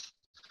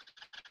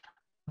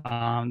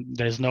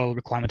 There's no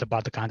requirement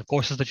about the kind of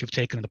courses that you've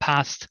taken in the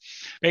past.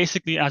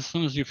 Basically, as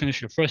soon as you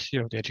finish your first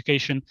year of the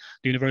education,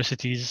 the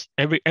universities,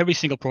 every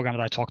single program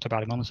that I talked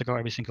about a moment ago,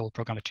 every single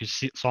program that you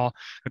saw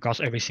across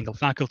every single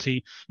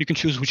faculty, you can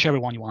choose whichever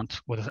one you want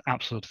with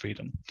absolute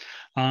freedom.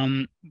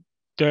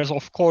 There's,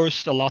 of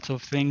course, a lot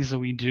of things that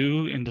we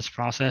do in this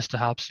process to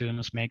help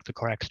students make the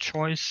correct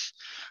choice.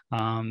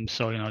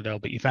 So, you know, there'll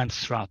be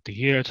events throughout the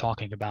year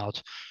talking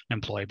about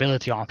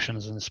employability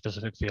options in a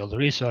specific field,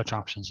 research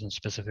options in a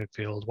specific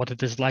field, what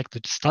it is like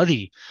to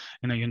study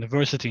in a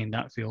university in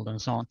that field,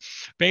 and so on.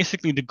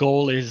 Basically, the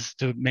goal is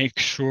to make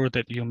sure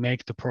that you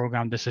make the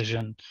program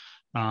decision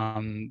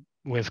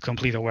with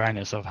complete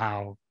awareness of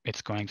how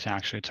it's going to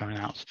actually turn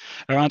out.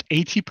 Around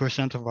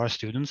 80% of our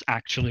students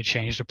actually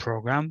change the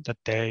program that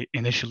they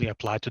initially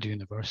applied to the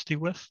university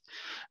with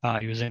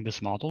using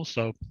this model.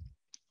 So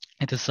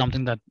it is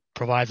something that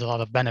provides a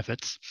lot of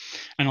benefits.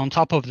 And on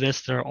top of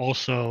this, there are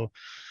also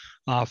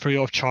free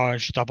of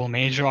charge double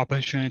major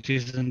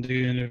opportunities in the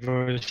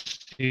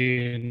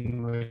university,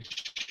 in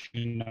which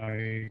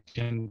you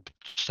can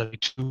study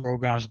 2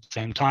 programs at the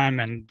same time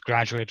and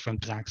graduate from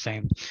the exact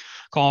same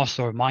course,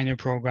 or minor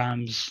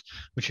programs,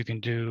 which you can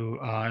do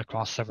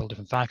across several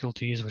different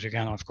faculties, which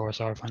again, of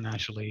course, are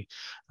financially,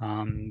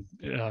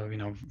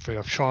 free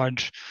of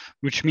charge,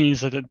 which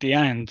means that at the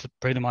end,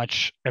 pretty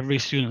much every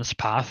student's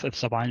path at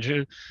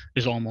Sabanci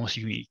is almost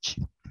unique.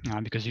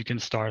 Because you can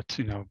start,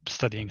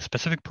 studying a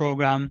specific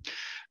program.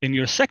 In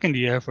your second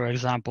year, for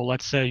example,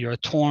 let's say you're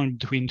torn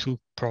between 2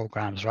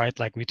 programs, right?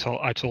 Like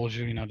I told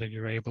you, that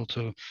you're able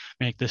to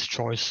make this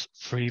choice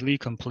freely,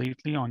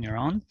 completely on your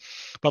own.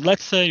 But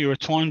let's say you're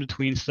torn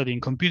between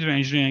studying computer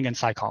engineering and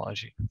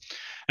psychology.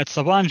 At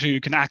Sabanci,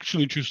 you can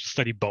actually choose to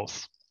study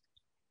both.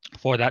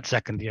 For that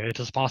second year,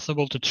 it is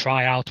possible to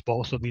try out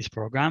both of these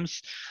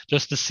programs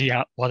just to see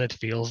what it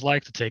feels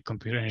like to take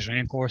computer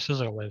engineering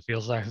courses, or what it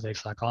feels like to take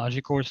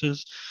psychology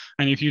courses.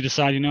 And if you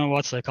decide,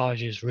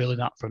 psychology is really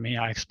not for me,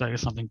 I expected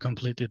something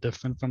completely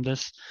different from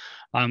this,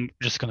 I'm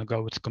just going to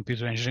go with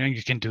computer engineering,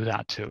 you can do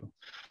that too.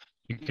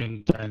 You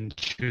can then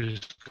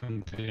choose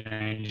computer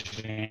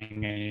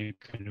engineering and you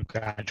can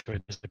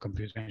graduate as a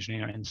computer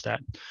engineer instead.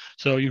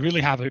 So you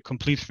really have a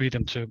complete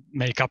freedom to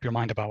make up your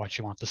mind about what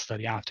you want to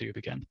study after you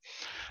begin.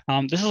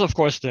 This is, of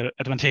course, the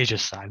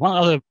advantageous side. One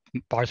other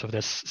part of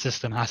this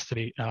system has to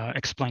be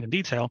explained in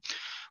detail,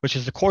 which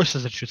is the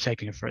courses that you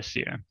take in your first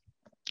year.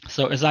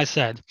 So as I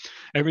said,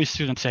 every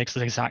student takes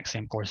the exact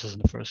same courses in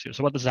the first year.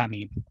 So what does that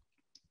mean?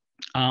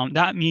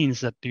 That means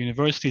that the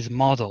university's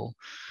model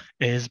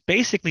is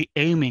basically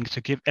aiming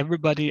to give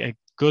everybody a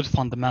good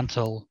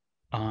fundamental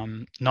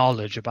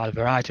knowledge about a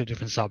variety of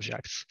different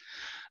subjects.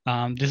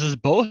 This is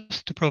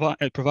both to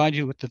provide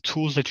you with the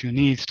tools that you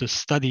need to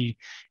study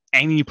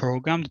any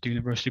program that the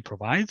university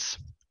provides,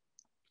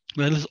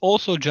 but it is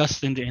also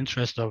just in the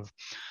interest of,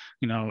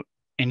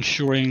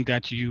 ensuring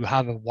that you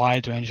have a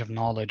wide range of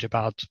knowledge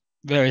about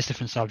various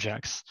different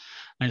subjects,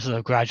 instead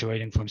of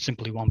graduating from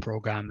simply one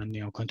program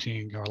and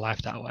continuing your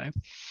life that way.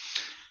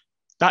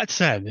 That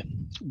said,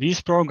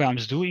 these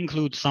programs do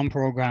include some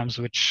programs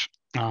which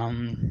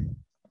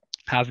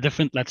have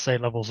different, let's say,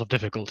 levels of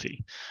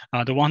difficulty.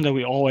 The one that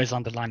we always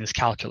underline is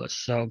calculus.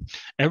 So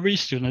every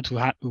student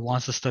who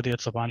wants to study at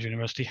Sabanci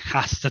University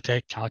has to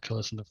take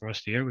calculus in the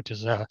first year, which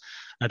is an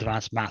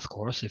advanced math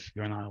course, if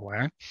you're not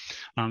aware.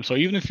 So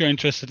even if you're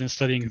interested in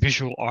studying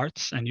visual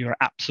arts and you're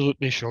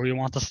absolutely sure you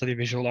want to study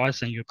visual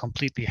arts and you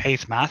completely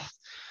hate math,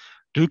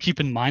 do keep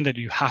in mind that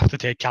you have to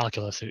take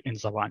calculus in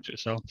Sabanci.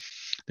 So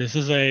this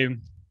is a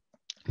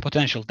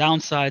potential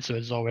downside, so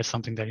it's always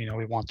something that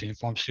we want to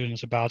inform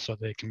students about so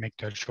they can make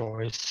their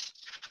choice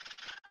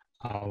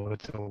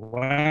with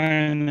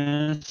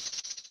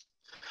awareness.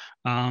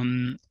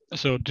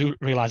 So do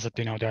realize that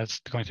there's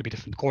going to be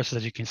different courses,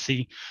 as you can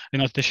see.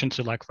 In addition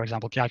to, like, for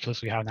example,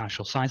 calculus, we have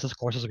natural sciences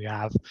courses, we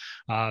have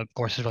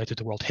courses related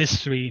to world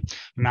history,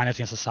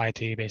 humanity and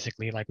society.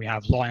 Basically, like, we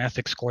have law and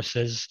ethics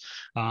courses,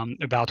 we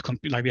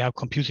have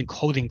computing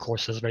coding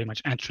courses, very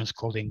much entrance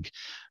coding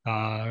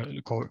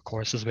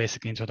courses,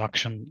 basically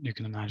introduction, you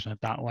can imagine it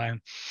that way.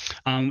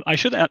 I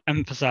should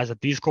emphasize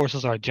that these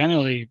courses are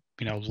generally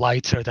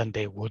lighter than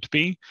they would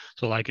be.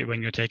 So like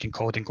when you're taking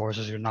coding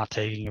courses, you're not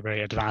taking a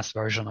very advanced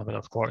version of it,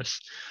 of course.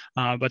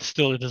 But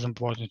still, it is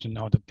important to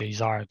know that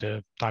these are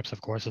the types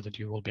of courses that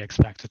you will be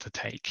expected to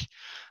take.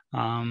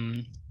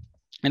 And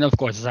of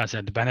course, as I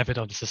said, the benefit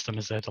of the system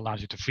is that it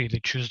allows you to freely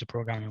choose the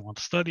program you want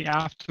to study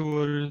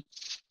afterwards.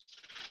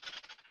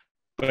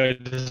 But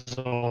it is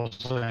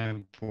also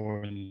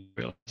important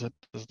that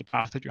this is the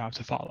path that you have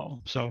to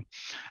follow. So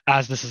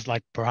as this is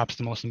like perhaps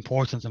the most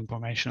important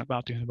information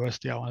about the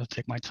university, I want to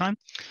take my time.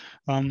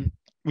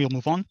 We'll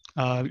move on.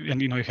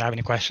 And if you have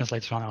any questions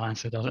later on, I'll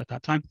answer those at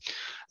that time.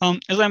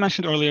 As I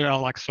mentioned earlier,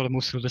 I'll sort of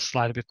move through this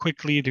slide a bit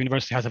quickly. The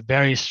university has a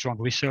very strong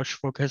research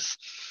focus.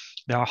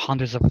 There are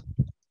hundreds of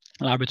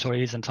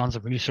laboratories and tons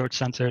of research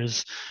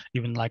centers,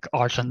 even like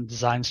art and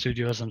design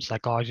studios and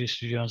psychology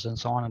studios and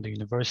so on at the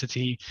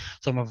university.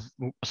 Some of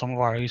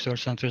our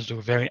research centers do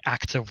very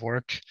active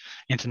work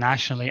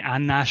internationally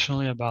and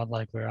nationally about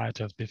like a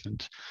variety of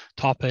different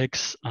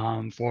topics.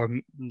 For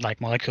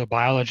like molecular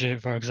biology,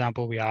 for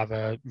example, we have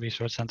a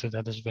research center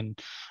that has been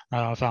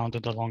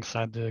founded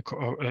alongside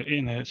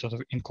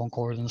in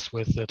concordance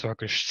with the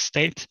Turkish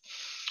state,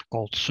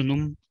 called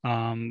Sunum,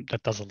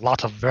 that does a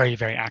lot of very,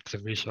 very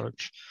active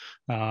research,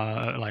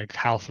 like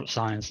health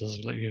sciences,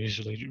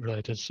 usually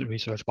related to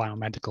research,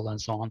 biomedical and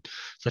so on,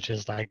 such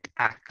as like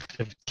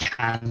active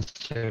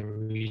cancer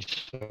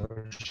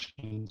research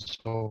and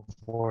so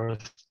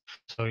forth.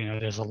 So,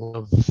 there's a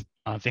lot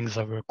of things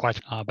that we're quite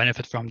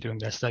benefit from doing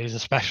their studies,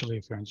 especially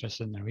if you're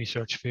interested in the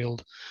research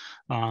field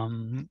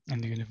in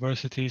the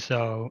university.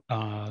 So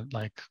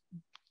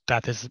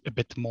that is a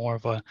bit more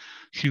of a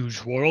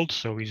huge world,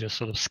 so we just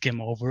sort of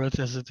skim over it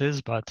as it is,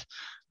 but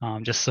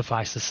Just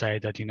suffice to say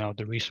that,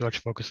 the research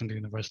focus in the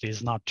university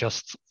is not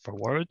just for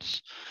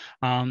words.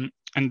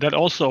 And that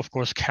also, of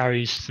course,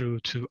 carries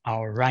through to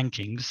our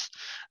rankings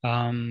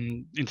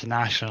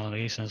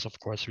internationally, since, of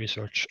course,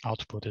 research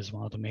output is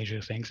one of the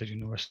major things that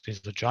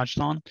universities are judged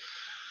on.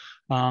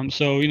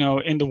 So,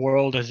 in the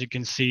world, as you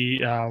can see,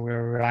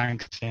 we're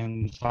ranked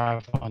in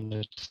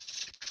 500,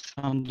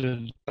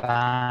 600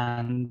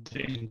 band.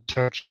 In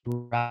Turkey,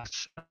 we're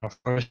ranked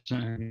first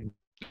in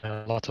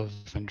a lot of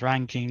different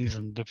rankings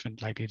and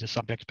different, like either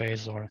subject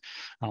based or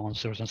on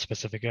certain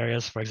specific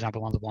areas. For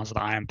example, one of the ones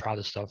that I am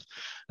proudest of,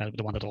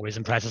 the one that always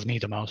impresses me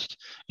the most,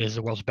 is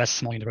the world's best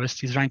small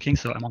universities ranking.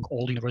 So among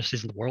all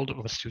universities in the world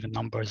with student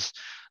numbers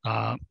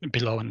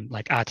below and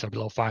like at or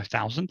below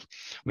 5,000,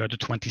 we are the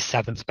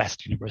 27th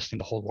best university in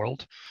the whole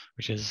world,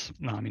 which is,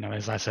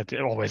 as I said,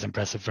 always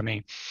impressive for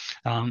me.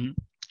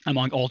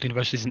 Among all the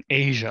universities in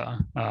Asia,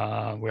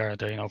 we're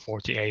the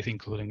 48th,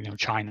 including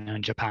China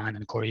and Japan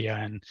and Korea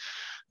and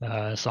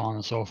so on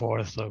and so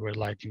forth. So we're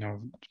like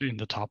in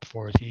the top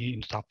 40,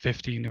 in the top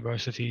 50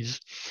 universities.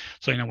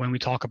 So when we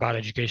talk about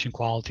education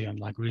quality and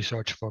like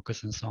research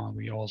focus and so on,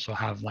 we also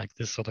have like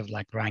this sort of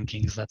like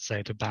rankings, let's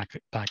say, to back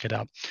it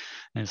up,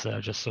 instead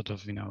of just sort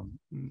of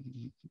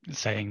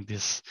saying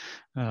this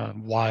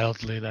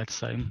wildly, let's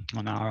say,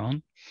 on our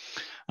own.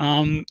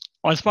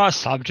 As far as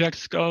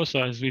subjects go,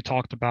 so as we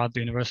talked about, the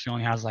university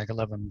only has like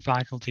 11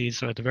 faculties.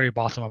 So at the very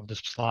bottom of this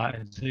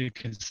slide, you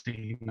can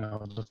see,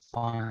 the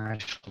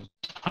Financial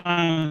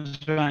Times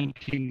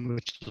ranking,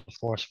 which is of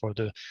course for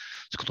the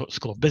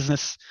School of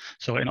Business.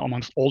 So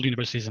amongst all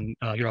universities in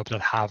Europe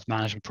that have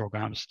management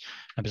programs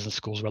and business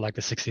schools, we're like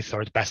the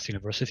 63rd best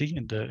university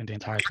in the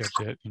entirety of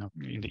the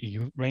in the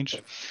EU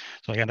range.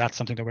 So again, that's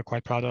something that we're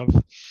quite proud of.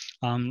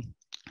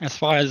 As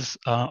far as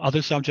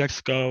other subjects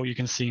go, you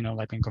can see,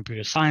 like in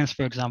computer science,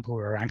 for example,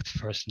 we're ranked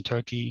first in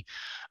Turkey,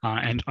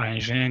 and our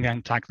engineering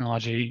and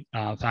technology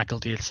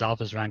faculty itself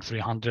is ranked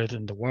 300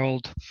 in the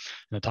world, in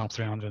the top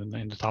 300,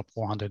 in the top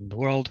 400 in the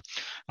world.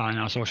 In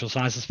our social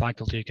sciences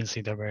faculty, you can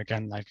see that we're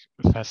again like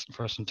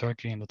first in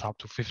Turkey in the top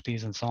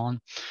 250s and so on.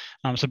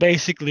 So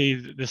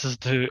basically, this is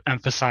to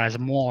emphasize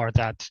more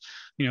that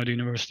the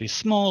university is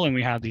small and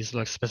we have these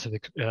like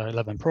specific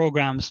 11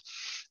 programs.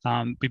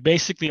 We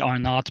basically are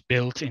not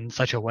built in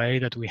such a way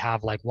that we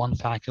have like one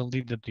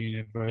faculty that the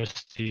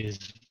university is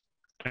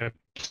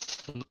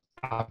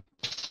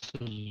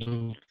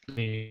absolutely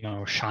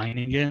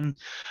shining in,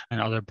 and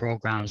other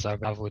programs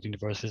that we have with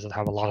universities that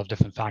have a lot of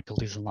different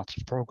faculties and lots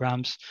of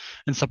programs.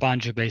 In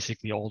Sabanci,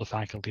 basically all the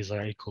faculties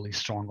are equally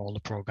strong, all the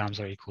programs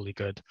are equally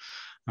good.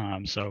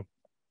 So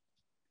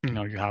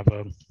you have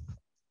a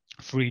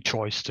free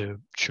choice to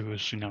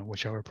choose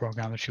whichever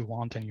program that you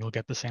want, and you'll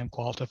get the same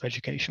quality of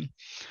education.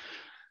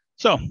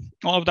 So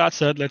all of that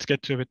said, let's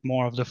get to a bit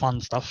more of the fun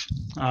stuff.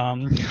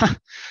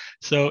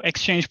 So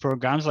exchange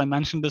programs, I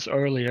mentioned this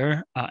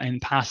earlier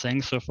in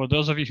passing. So for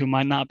those of you who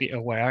might not be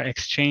aware,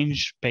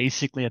 exchange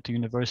basically at the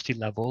university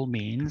level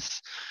means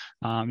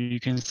you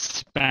can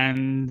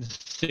spend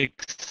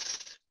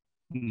 6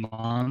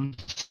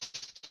 months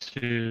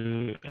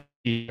to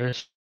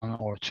years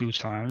or 2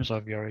 terms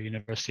of your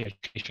university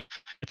education.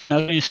 It's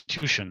another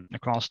institution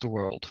across the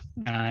world.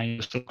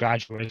 You still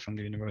graduate from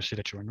the university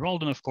that you're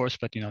enrolled in, of course,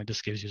 but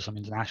this gives you some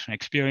international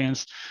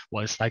experience,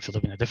 what it's like to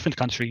live in a different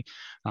country,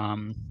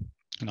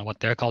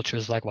 what their culture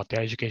is like, what their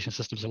education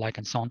systems are like,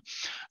 and so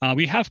on.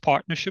 We have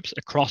partnerships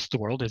across the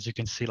world, as you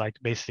can see. Like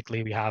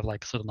basically, we have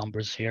like sort of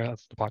numbers here of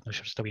the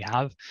partnerships that we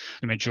have.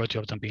 The majority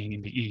of them being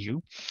in the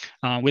EU,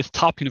 with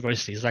top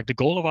universities. Like the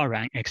goal of our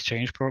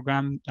exchange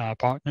program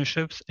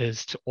partnerships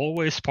is to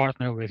always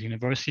partner with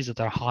universities that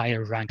are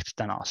higher ranked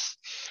than us.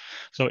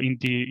 So in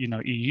the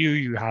EU,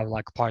 you have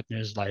like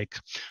partners like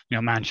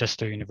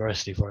Manchester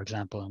University, for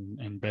example,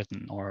 in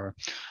Britain, or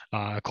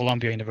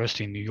Columbia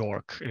University in New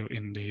York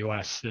in the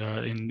US.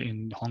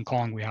 In Hong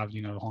Kong, we have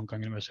Hong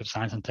Kong University of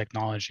Science and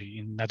Technology.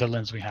 In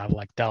Netherlands, we have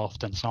like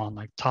Delft and so on,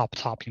 like top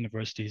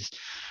universities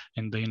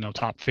in the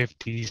top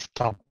 50s,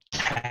 top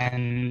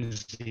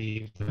 10s,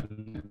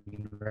 even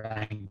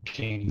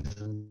rankings,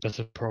 and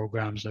specific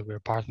programs that we're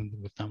partnering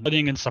with them.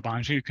 Studying in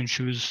Sabanci, you can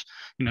choose,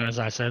 as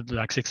I said,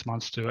 like 6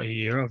 months to a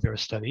year of your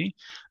study,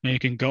 and you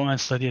can go and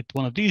study at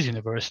one of these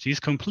universities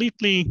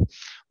completely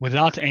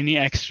without any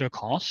extra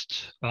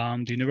cost.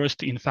 The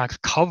university, in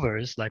fact,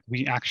 covers, like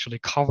we actually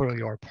cover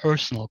your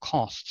personal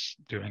costs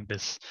during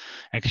this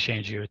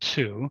exchange year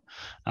too,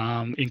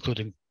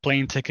 including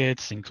plane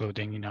tickets,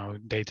 including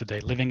day-to-day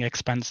living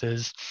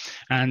expenses,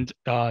 and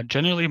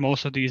generally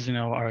most of these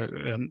are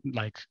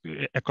like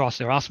across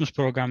the Erasmus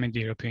program in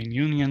the European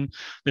Union.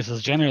 This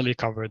is generally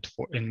covered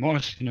in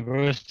most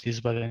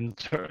universities, but in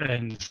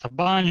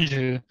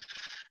Sabanci,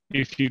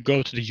 if you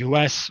go to the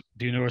US,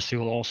 the university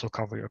will also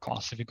cover your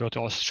costs. If you go to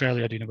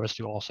Australia, the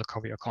university will also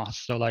cover your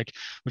costs. So like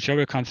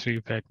whichever country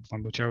you pick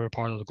from whichever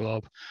part of the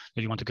globe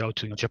that you want to go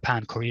to,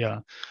 Japan,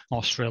 Korea,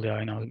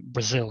 Australia,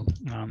 Brazil,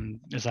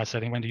 as I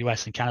said, even the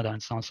US and Canada and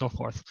so on and so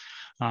forth,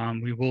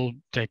 We will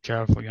take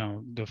care of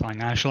the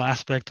financial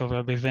aspect of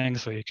everything,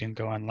 so you can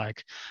go and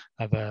like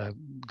have a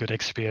good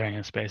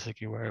experience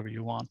basically wherever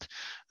you want,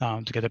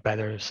 to get a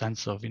better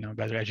sense of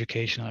better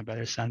education, a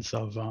better sense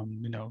of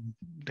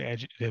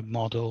the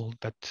model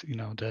that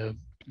the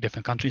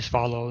different countries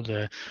follow,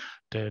 the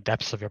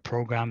depths of your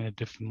program in a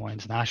different, more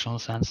international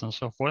sense, and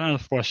so forth. And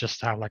of course,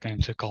 just to have like an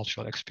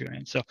intercultural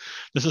experience. So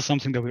this is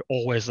something that we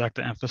always like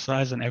to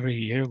emphasize. And every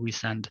year we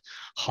send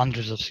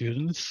hundreds of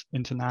students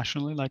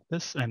internationally like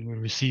this, and we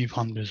receive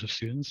hundreds of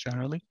students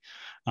generally.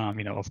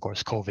 Of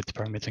course, COVID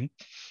permitting.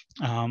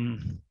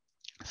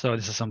 So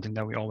this is something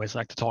that we always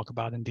like to talk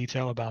about in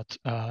detail about,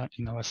 a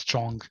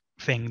strong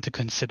thing to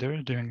consider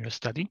during your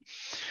study.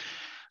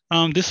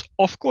 This,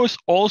 of course,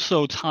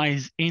 also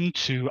ties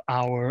into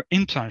our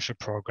internship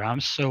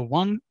programs. So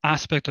one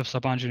aspect of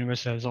Sabanci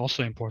University that is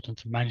also important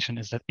to mention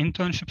is that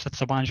internships at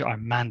Sabanci are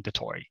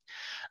mandatory,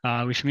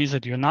 which means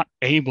that you're not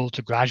able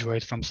to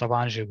graduate from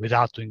Sabanci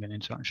without doing an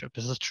internship.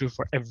 This is true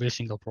for every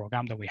single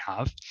program that we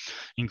have,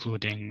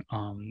 including,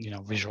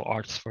 visual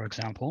arts, for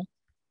example.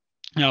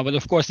 But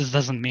of course, this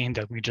doesn't mean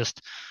that we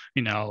just,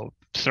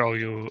 throw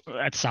you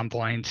at some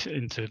point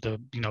into the,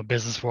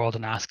 business world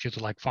and ask you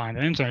to like find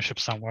an internship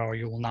somewhere, or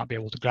you will not be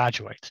able to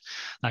graduate.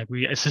 Like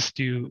we assist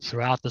you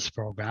throughout this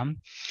program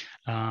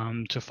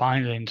to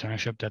find an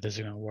internship that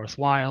is,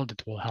 worthwhile,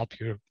 that will help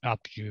you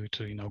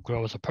to,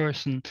 grow as a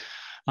person.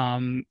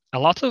 A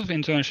lot of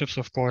internships,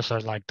 of course,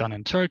 are like done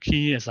in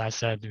Turkey. As I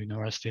said, the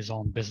university's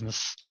own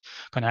business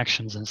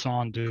connections and so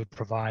on do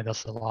provide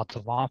us a lot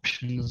of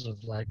options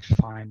of like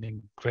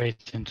finding great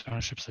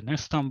internships in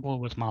Istanbul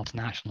with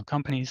multinational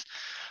companies.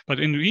 But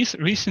in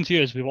recent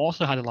years, we've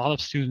also had a lot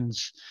of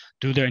students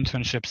do their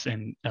internships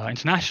in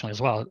internationally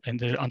as well,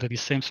 and under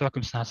these same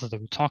circumstances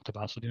that we talked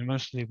about. So the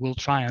university will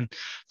try and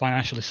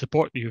financially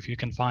support you if you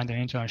can find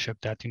an internship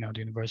that the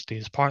university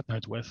is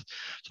partnered with.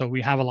 So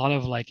we have a lot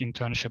of like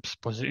internship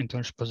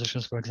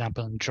positions, for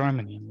example, in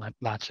Germany in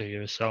latter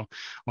years,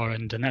 or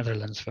in the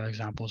Netherlands, for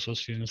example. So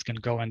students can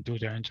go and do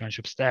their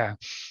internships there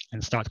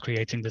and start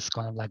creating this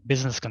kind of like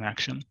business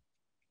connection.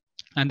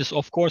 And this,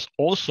 of course,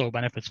 also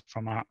benefits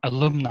from our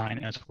alumni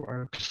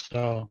network.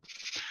 So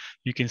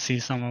you can see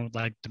some of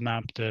like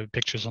the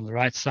pictures on the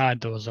right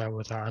side. Those are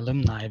with our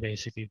alumni,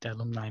 basically the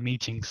alumni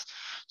meetings.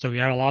 So we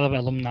have a lot of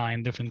alumni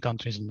in different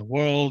countries in the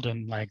world,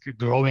 and like a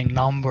growing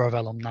number of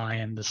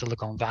alumni in the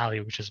Silicon Valley,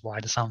 which is why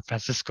the San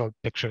Francisco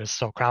picture is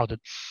so crowded.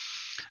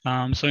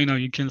 So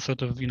you can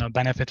sort of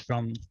benefit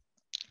from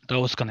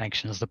those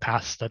connections, the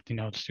paths that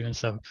the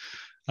students have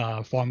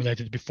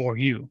formulated before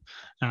you.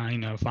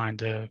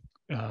 Find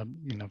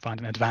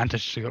an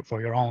advantage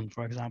for your own,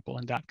 for example,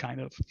 and that kind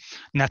of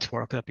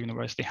network that the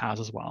university has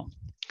as well.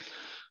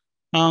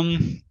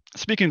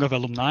 Speaking of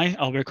alumni,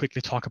 I'll very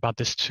quickly talk about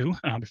this too,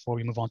 before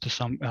we move on to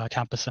some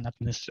campus and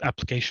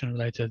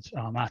application-related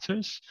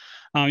matters.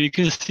 You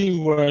can see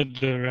where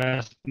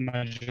the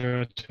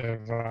majority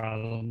of our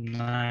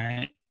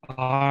alumni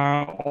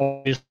are.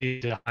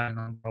 Obviously, the high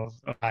number of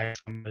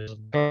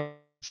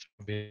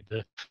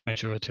the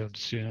majority of the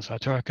students are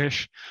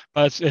Turkish,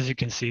 but as you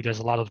can see, there's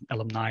a lot of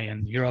alumni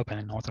in Europe and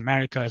in North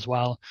America as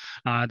well.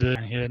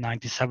 Here,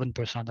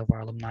 97% of our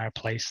alumni are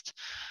placed,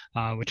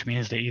 which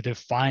means they either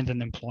find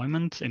an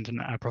employment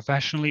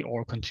professionally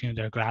or continue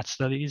their grad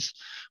studies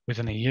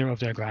within a year of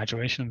their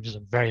graduation, which is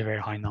a very, very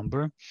high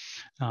number,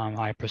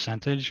 high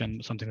percentage,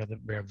 and something that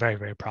we're very,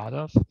 very proud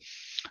of.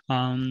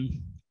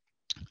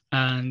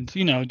 And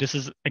this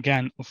is,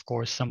 again, of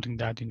course, something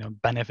that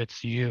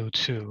benefits you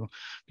too,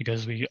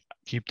 because we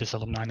keep this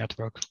alumni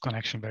network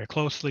connection very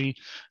closely.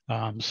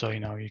 So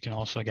you can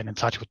also get in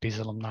touch with these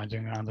alumni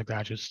during your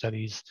undergraduate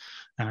studies,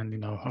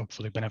 and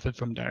hopefully benefit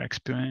from their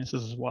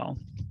experiences as well.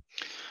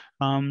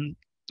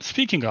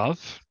 Speaking of,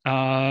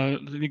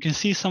 you can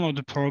see some of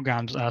the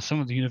programs, some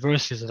of the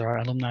universities that our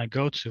alumni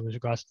go to with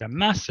regards to their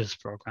master's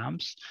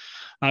programs.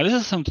 This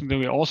is something that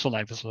we also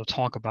like to sort of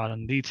talk about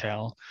in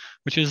detail,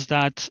 which is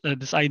that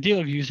this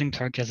idea of using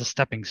Turkey as a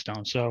stepping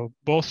stone. So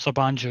both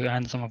Sabancı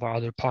and some of our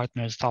other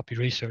partners, top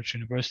research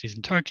universities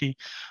in Turkey,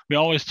 we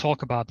always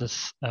talk about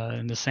this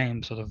in the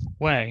same sort of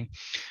way,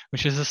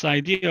 which is this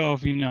idea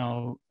of,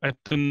 at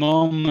the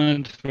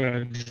moment, for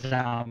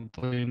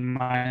example, you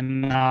might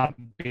not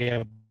be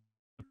able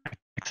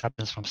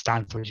acceptance from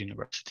Stanford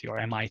University or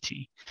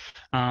MIT.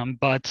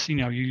 But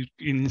you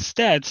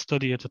instead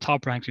study at a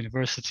top-ranked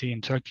university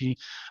in Turkey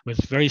with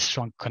very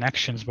strong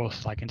connections,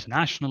 both like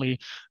internationally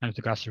and with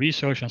regards to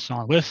research and so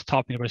on, with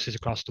top universities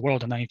across the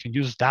world. And then you can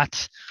use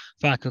that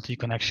faculty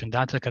connection,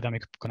 that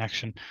academic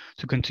connection,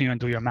 to continue and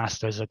do your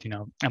master's at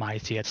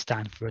MIT, at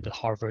Stanford, at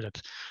Harvard,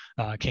 at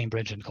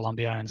Cambridge and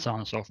Columbia, and so on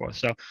and so forth.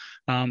 So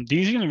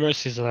these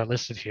universities that are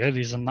listed here,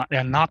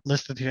 they're not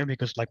listed here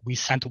because like we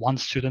sent one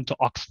student to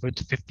Oxford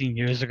 15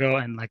 years ago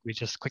and like we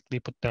just quickly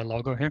put their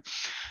logo here.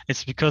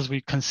 It's because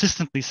we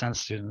consistently send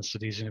students to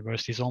these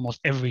universities almost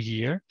every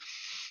year.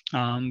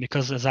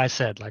 Because as I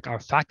said, like our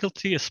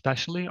faculty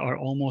especially are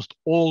almost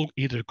all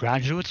either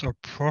graduates or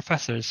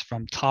professors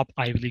from top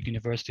Ivy League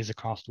universities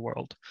across the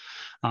world,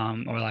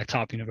 or like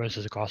top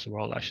universities across the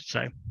world, I should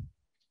say.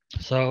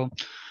 So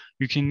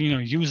you can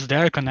use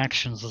their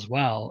connections as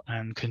well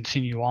and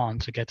continue on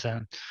to get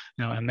a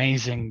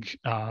amazing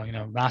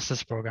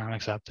master's program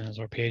acceptance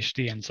or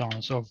PhD and so on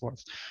and so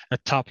forth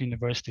at top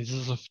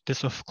universities.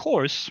 This of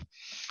course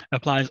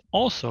applies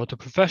also to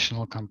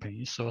professional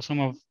companies. So some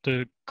of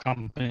the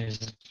companies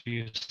that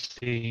you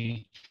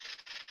see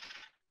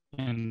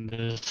in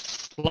this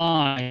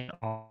slide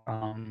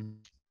are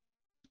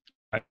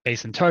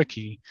based in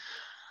Turkey.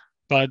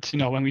 But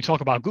when we talk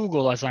about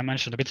Google, as I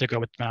mentioned a bit ago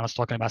when I was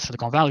talking about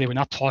Silicon Valley, we're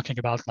not talking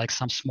about like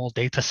some small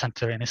data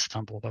center in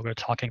Istanbul, but we're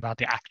talking about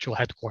the actual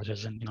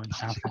headquarters in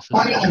San Francisco,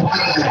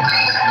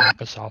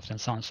 Microsoft, and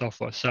so on and so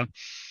forth. So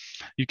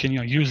you can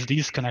use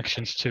these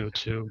connections too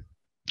to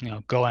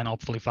go and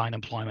hopefully find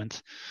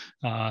employment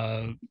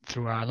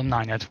through our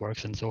alumni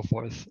networks and so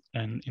forth,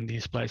 and in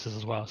these places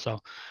as well. So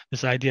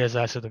this idea is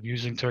sort of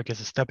using Turkey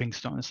as a stepping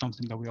stone is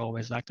something that we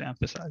always like to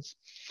emphasize.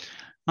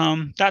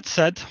 That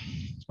said,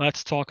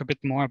 let's talk a bit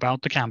more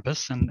about the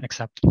campus and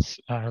acceptance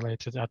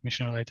related,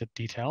 admission related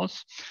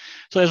details.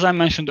 So as I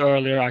mentioned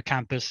earlier, our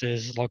campus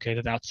is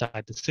located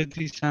outside the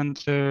city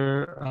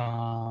center.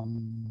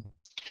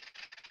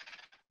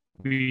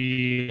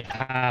 We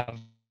have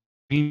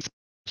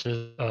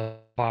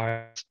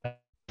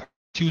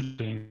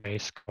student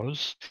base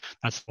goes.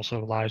 That's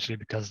also largely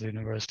because the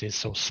university is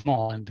so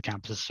small and the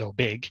campus is so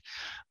big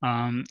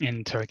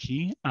in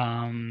Turkey.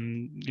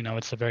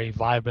 It's a very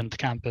vibrant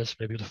campus,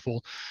 very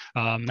beautiful.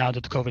 Now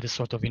that the COVID is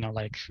sort of,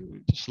 like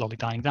slowly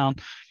dying down,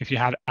 if you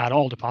have at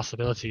all the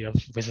possibility of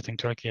visiting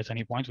Turkey at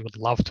any point, we would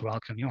love to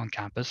welcome you on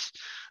campus,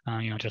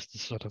 just to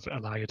sort of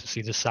allow you to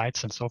see the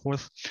sites and so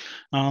forth.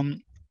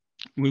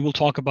 We will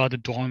talk about the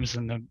dorms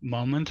in a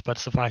moment, but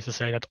suffice to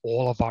say that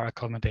all of our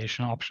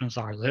accommodation options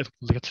are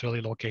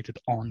literally located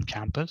on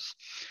campus.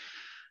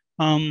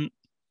 So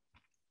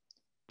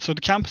the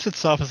campus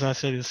itself, as I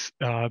said, is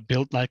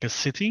built like a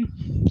city.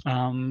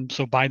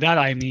 So by that,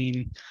 I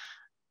mean,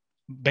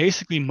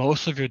 basically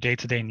most of your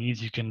day-to-day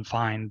needs you can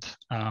find,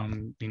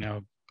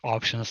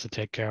 options to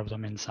take care of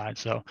them inside.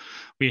 So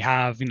we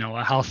have,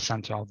 a health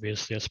center,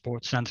 obviously, a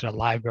sports center, a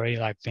library,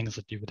 like things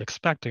that you would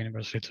expect a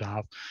university to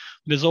have.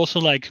 There's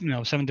also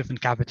 7 different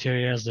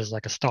cafeterias. There's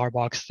like a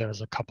Starbucks. There's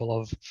a couple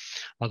of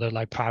other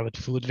like private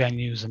food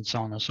venues and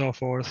so on and so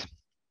forth.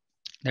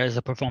 There's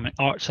a performing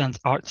art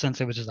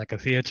center, which is like a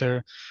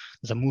theater.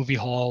 There's a movie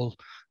hall.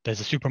 There's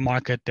a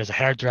supermarket. There's a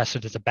hairdresser.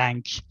 There's a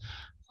bank.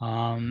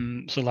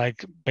 So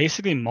like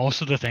basically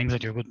most of the things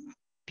that you would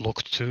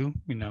look to,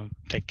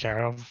 take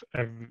care of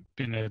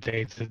in a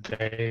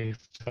day-to-day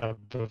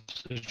type of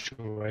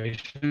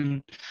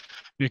situation,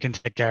 you can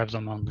take care of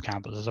them on the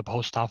campus. There's a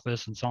post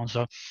office and so on.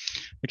 So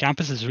the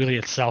campus is really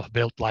itself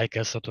built like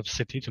a sort of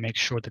city to make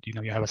sure that you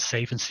have a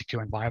safe and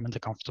secure environment, a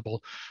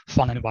comfortable,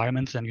 fun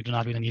environment, and you do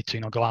not really need to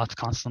go out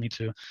constantly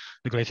to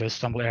the greater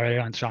Istanbul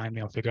area and try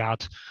and figure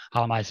out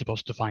how am I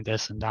supposed to find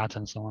this and that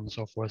and so on and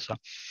so forth. So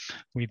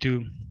we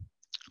do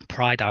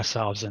pride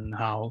ourselves in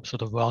how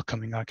sort of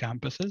welcoming our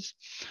campus is.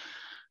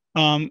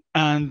 And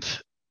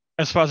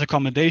as far as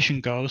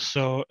accommodation goes,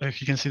 so if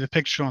you can see the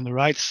picture on the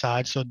right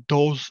side, so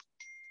those,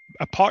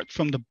 apart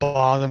from the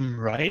bottom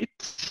right,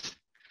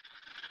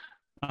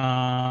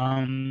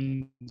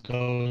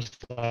 those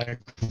like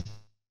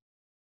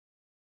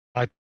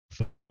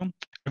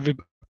every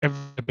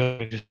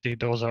building you see,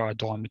 those are our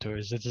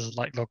dormitories. This is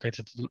like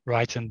located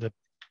right in the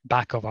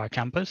back of our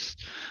campus.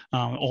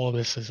 All of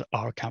this is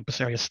our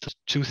campus area.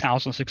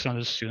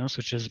 2,600 students,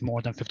 which is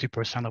more than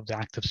 50% of the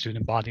active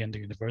student body in the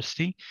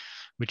university,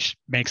 which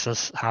makes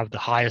us have the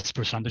highest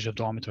percentage of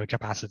dormitory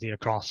capacity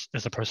across,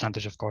 as a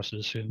percentage, of course, of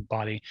the student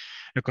body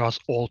across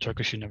all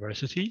Turkish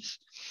universities.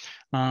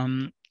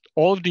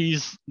 All of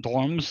these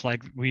dorms,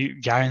 like we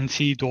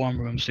guarantee dorm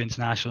rooms to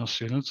international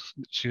students,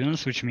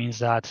 which means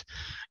that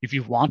if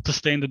you want to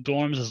stay in the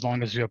dorms, as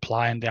long as you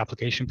apply in the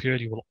application period,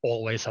 you will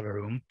always have a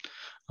room.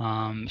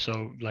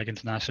 So like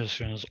international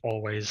students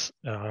always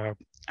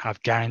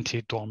have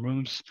guaranteed dorm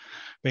rooms,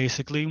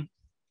 basically.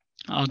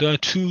 There are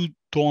 2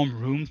 dorm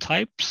room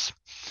types,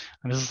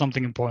 and this is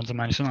something important to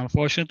mention.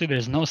 Unfortunately,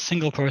 there's no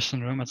single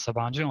person room at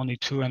Sabanci, only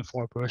 2 and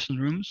 4 person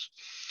rooms.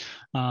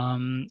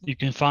 You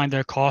can find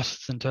their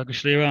costs in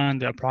Turkish lira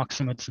and the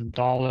approximates in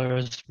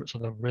dollars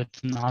sort of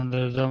written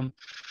under them.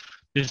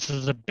 This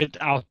is a bit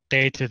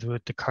outdated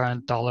with the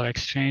current dollar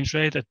exchange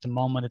rate. At the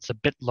moment, it's a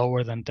bit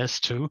lower than this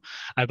too.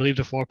 I believe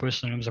the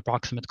 4-person room's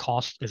approximate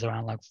cost is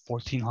around like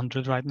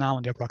 $1,400 right now,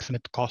 and the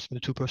approximate cost for the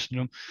 2-person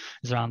room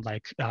is around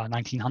like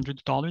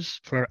 $1,900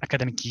 for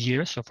academic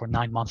year. So for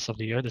 9 months of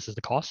the year, this is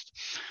the cost.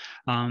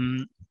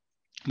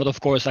 But of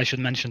course, I should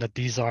mention that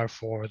these are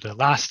for the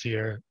last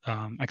year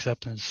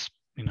acceptance,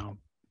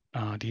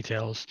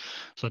 details.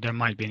 So there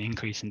might be an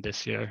increase in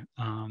this year,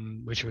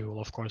 which we will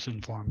of course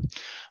inform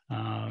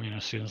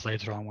students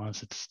later on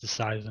once it's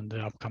decided in the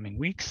upcoming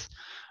weeks.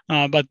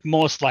 But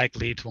most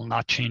likely it will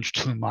not change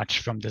too much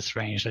from this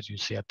range that you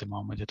see at the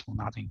moment. It will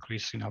not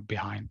increase,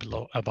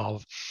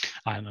 above,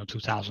 I don't know,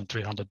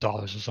 $2,300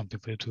 or something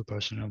for the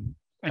 2-person room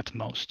at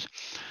most.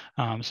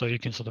 So you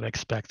can sort of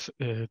expect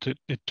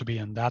it to be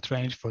in that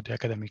range for the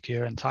academic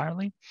year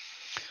entirely.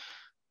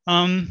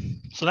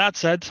 So that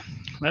said,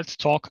 let's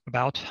talk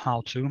about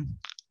how to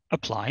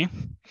apply.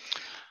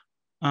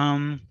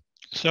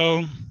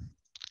 So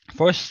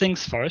first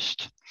things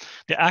first,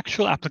 the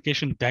actual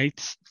application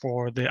dates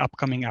for the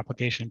upcoming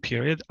application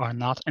period are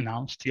not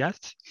announced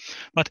yet,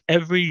 but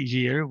every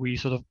year we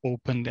sort of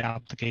open the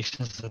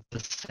applications at the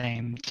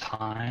same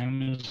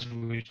time,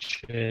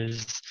 which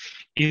is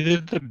either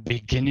the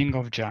beginning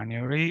of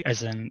January,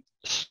 as in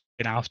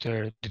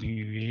after the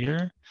new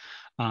year,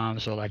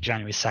 so like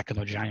January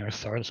 2nd or January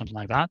 3rd or something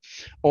like that,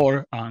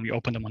 or we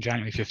open them on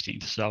January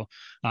 15th. So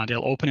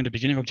they'll open in the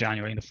beginning of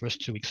January, in the first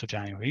 2 weeks of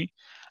January,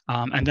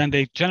 and then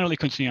they generally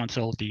continue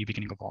until the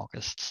beginning of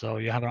August. So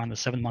you have around a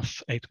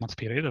 7-month, 8-month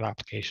period of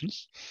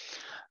applications.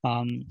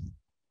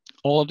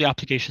 All of the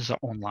applications are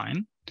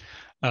online.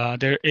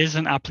 There is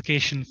an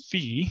application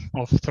fee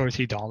of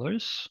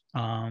 $30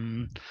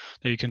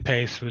 that you can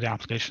pay through the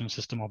application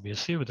system,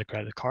 obviously, with a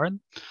credit card.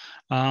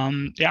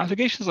 The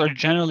applications are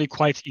generally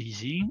quite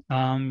easy.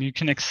 You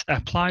can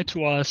apply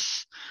to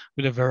us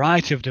with a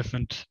variety of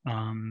different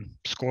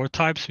score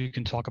types. We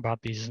can talk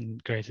about these in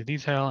greater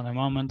detail in a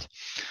moment.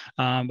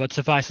 But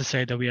suffice to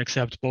say that we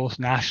accept both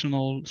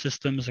national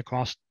systems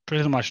across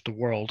pretty much the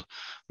world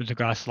with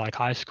regards to like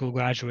high school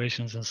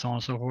graduations and so on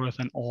and so forth,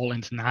 and all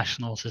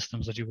international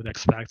systems that you would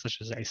expect, such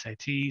as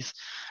SATs,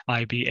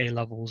 IB,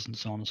 A-levels, and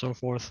so on and so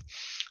forth.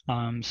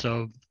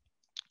 So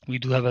we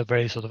do have a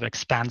very sort of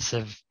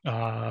expansive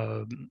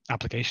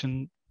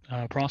application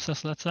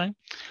process, let's say.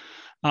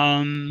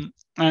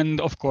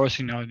 And of course,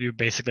 you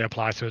basically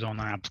apply through the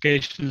online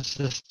application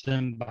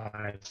system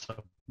by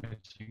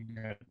submitting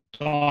your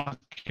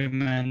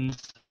documents,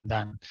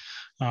 then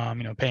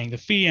paying the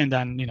fee, and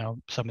then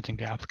submitting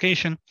the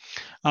application.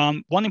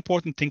 One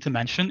important thing to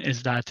mention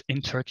is that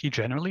in Turkey,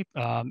 generally,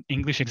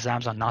 English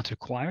exams are not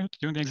required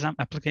during the exam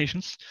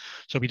applications.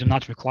 So we do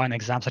not require an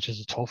exam such as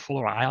a TOEFL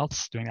or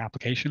IELTS during the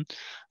application.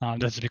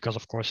 That's because,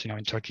 of course,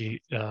 in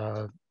Turkey,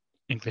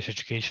 English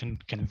education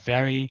can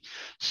vary.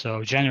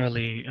 So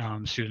generally,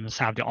 students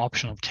have the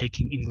option of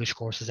taking English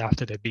courses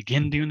after they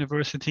begin the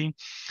university.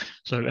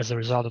 So as a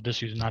result of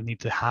this, you do not need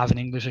to have an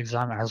English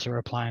exam as you're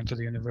applying to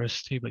the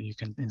university, but you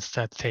can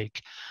instead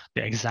take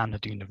the exam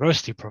that the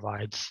university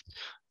provides,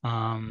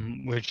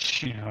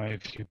 which,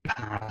 if you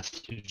pass,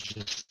 you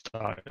just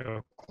start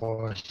your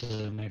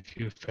courses, and if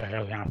you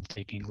fail, you have to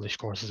take English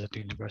courses at the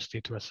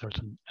university to a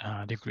certain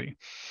degree.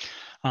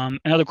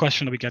 Another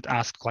question that we get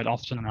asked quite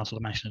often, and I'll sort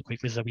of mention it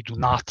quickly, is that we do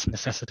not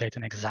necessitate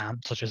an exam,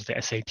 such as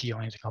the SAT or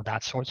anything of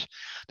that sort.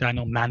 There are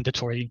no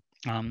mandatory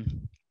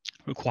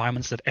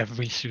requirements that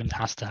every student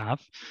has to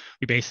have.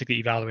 We basically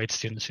evaluate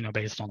students,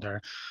 based on their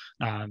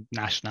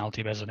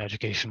nationality, based on their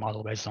education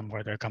model, based on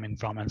where they're coming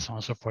from, and so on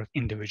and so forth,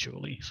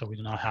 individually. So we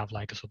do not have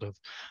like a sort of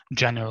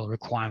general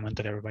requirement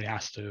that everybody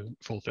has to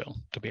fulfill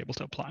to be able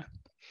to apply.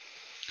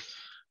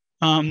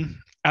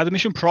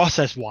 Admission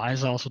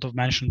process-wise, I'll sort of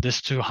mention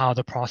this too, how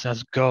the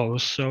process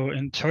goes. So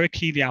in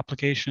Turkey, the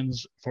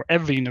applications for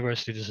every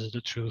university, this is the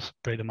truth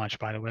pretty much,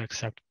 by the way,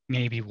 except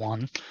maybe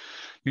one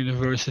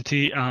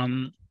university,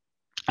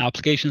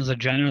 applications are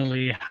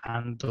generally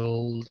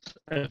handled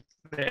at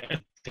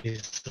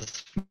least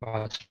as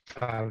far as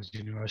private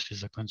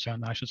universities are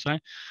concerned, I should say,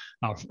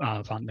 or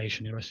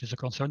foundation universities are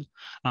concerned.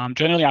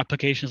 Generally,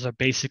 applications are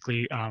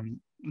basically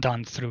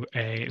done through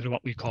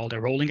what we call the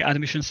rolling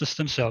admission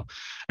system. So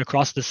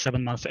across the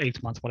 7-month,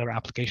 8-month, whatever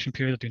application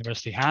period that the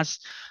university has,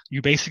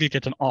 you basically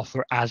get an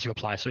offer as you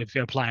apply. So if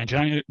you apply in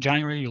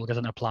January, you'll get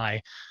an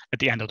apply at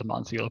the end of the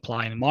month. You'll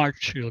apply in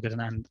March, you'll get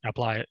an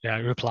reply at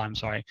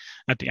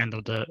the end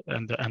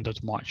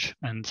of March,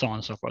 and so on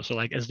and so forth. So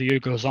like as the year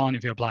goes on,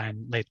 if you apply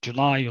in late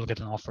July, you'll get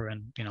an offer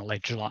in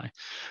late July.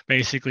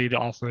 Basically, the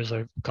offers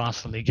are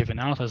constantly given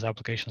out as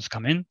applications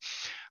come in,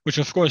 which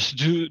of course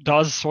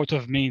does sort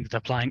of mean that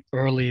applying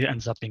early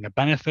ends up being a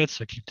benefit.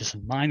 So keep this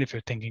in mind if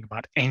you're thinking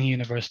about any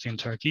university in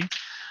Turkey.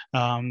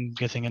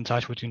 Getting in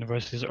touch with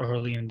universities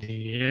early in the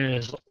year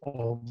is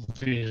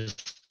always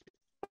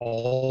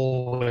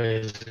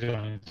going to be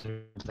an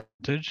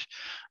advantage.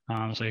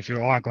 So if you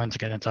are going to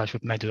get in touch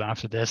with MEDU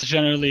after this,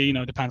 generally,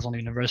 depends on the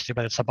university,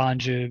 but at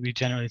Sabanci, we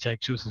generally take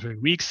 2 to 3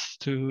 weeks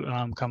to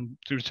come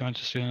to return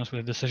to students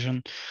with a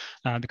decision,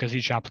 because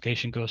each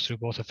application goes through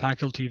both a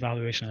faculty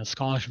evaluation and a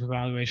scholarship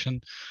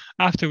evaluation,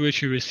 after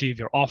which you receive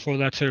your offer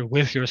letter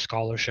with your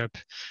scholarship.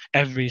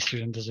 Every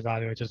student is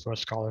evaluated for a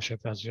scholarship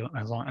as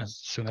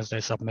soon as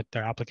they submit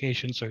their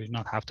application, so you do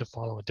not have to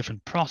follow a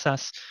different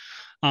process.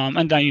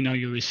 And then,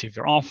 you receive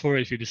your offer.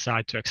 If you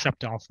decide to accept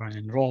the offer and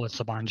enroll at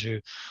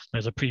Sabanci,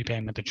 there's a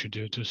prepayment that you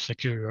do to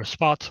secure your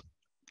spot.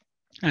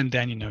 And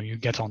then, you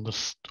get on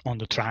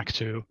the track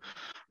to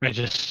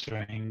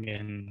registering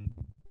in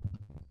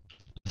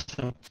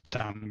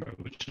September,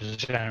 which is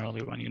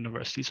generally when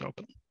universities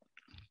open.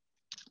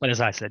 But as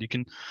I said, you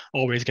can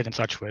always get in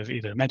touch with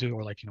either MEDU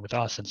or with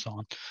us and so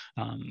on,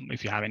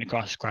 if you have any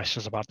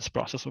questions about this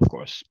process, of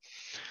course.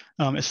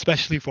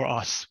 Especially for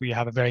us, we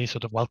have a very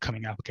sort of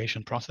welcoming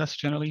application process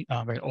generally,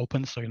 very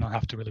open, so you don't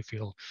have to really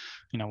feel,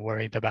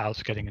 worried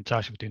about getting in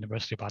touch with the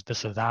university about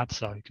this or that.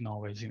 So you can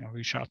always,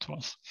 reach out to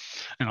us,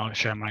 and I'll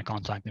share my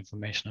contact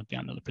information at the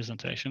end of the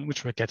presentation,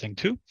 which we're getting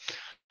to.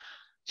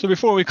 So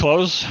before we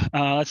close,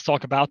 let's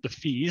talk about the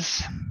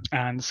fees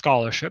and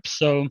scholarships.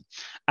 So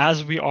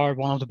as we are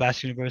one of the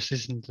best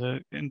universities in the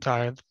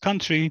entire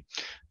country,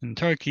 in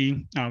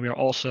Turkey, we are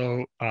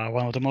also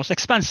one of the most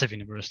expensive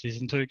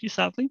universities in Turkey,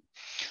 sadly,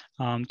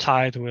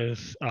 tied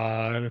with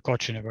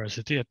Koç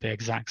University at the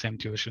exact same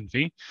tuition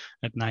fee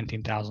at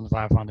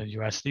 19,500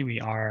 USD.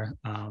 We are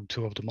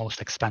two of the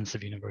most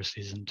expensive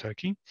universities in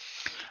Turkey.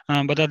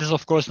 But that is,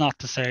 of course, not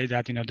to say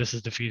that, this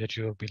is the fee that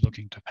you will be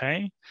looking to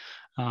pay.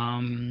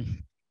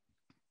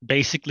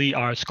 Basically,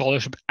 our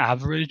scholarship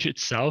average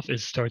itself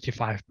is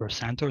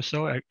 35% or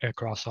so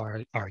across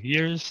our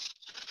years,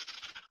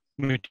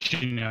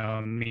 which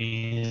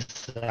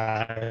means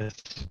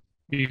that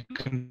you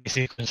can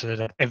basically consider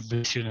that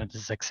every student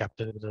is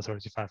accepted with a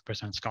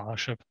 35%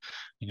 scholarship.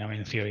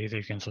 In theory,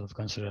 you can sort of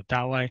consider it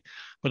that way.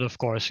 But of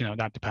course,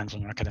 that depends on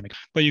your academic.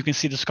 But you can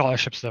see the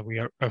scholarships that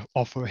we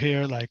offer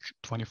here, like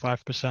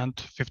 25%,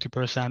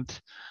 50%.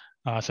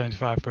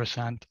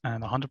 75%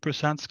 and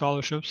 100%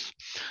 scholarships.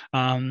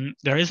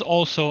 There is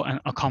also an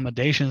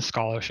accommodation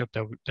scholarship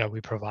that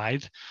we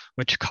provide,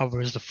 which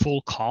covers the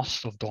full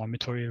cost of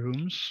dormitory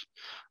rooms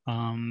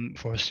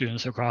for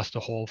students across the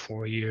whole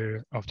 4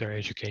 year of their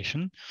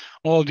education.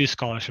 All of these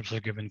scholarships are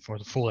given for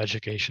the full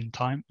education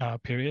time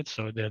period,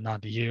 so they're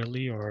not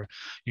yearly, or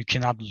you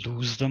cannot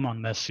lose them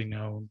unless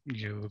you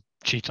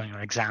cheat on your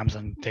exams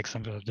and take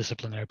some sort of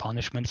disciplinary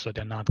punishment. So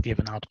they're not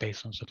given out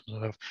based on sort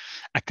of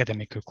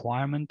academic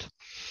requirement.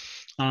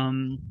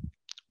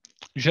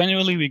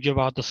 Generally, we give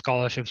out the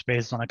scholarships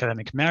based on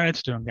academic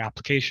merit during the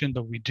application,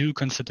 but we do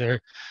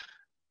consider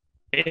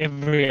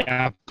every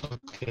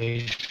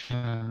application,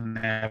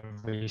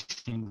 every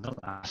single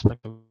aspect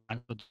of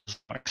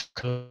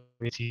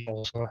it,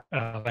 also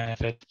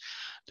benefit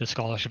the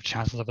scholarship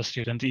chances of a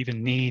student.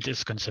 Even need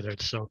is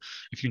considered. So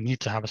if you need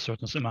to have a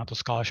certain amount of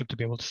scholarship to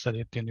be able to study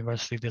at the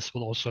university, this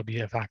will also be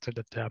a factor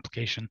that the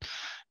application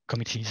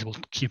committees will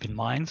keep in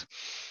mind.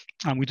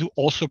 And we do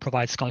also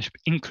provide scholarship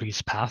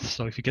increase paths.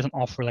 So if you get an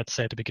offer, let's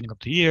say at the beginning of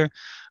the year,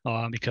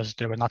 because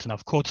there were not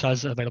enough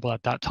quotas available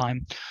at that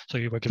time, so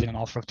you were giving an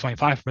offer of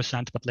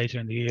 25%, but later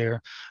in the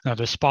year,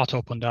 the spot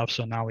opened up,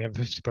 so now we have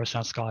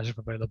 50% scholarship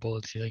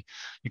availability.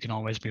 You can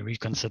always be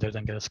reconsidered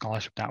and get a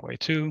scholarship that way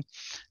too.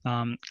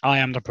 I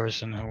am the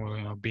person who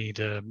will be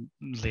the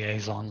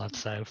liaison, let's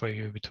say, for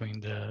you between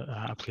the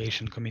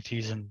application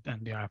committees and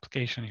your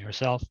application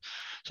yourself.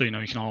 So you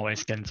can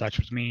always get in touch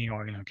with me,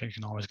 or you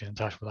can always get in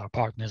touch with our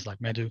partners like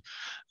MEDU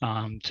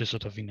to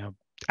sort of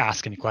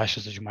ask any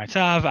questions that you might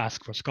have,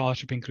 ask for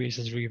scholarship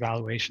increases,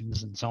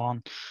 reevaluations, and so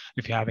on.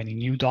 If you have any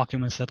new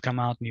documents that come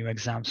out, new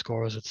exam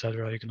scores,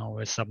 etc., you can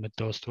always submit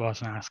those to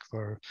us and ask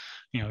for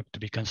to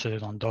be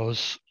considered on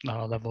those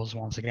levels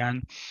once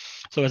again.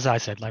 So as I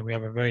said, we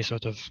have a very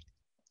sort of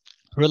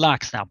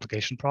relaxed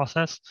application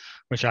process,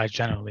 which I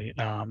generally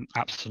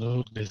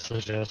absolutely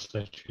suggest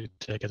that you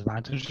take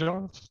advantage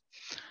of.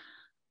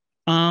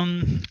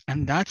 And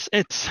that's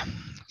it.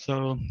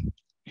 So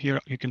here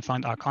you can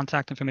find our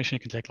contact information. You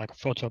can take a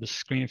photo of the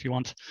screen if you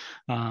want.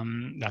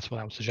 That's what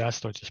I would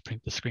suggest, or just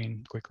print the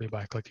screen quickly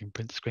by clicking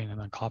print screen and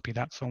then copy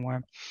that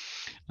somewhere.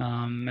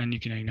 And you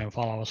can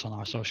follow us on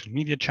our social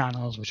media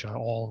channels, which are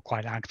all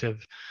quite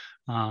active.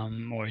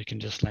 Or you can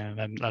just let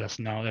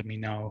me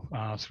know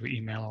through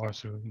email, or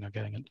through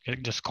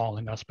just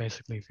calling us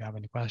basically if you have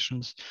any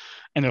questions.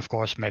 And of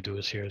course, MEDU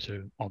is here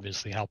to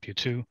obviously help you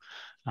too.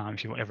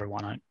 If you ever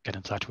want to get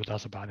in touch with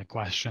us about a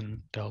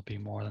question, they'll be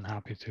more than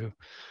happy to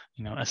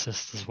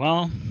assist as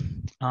well.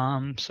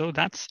 So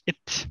that's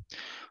it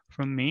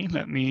from me.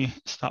 Let me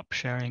stop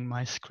sharing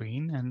my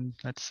screen and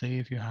let's see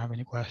if you have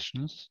any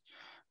questions.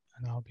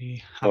 And I'll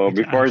be happy so to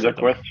before answer the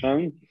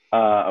questions,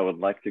 I would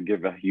like to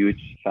give a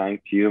huge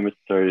thank to you,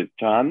 Mr.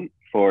 Can,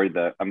 for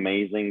the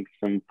amazing,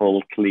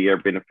 simple, clear,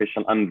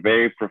 beneficial, and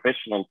very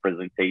professional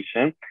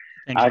presentation.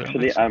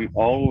 Actually, I'm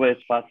always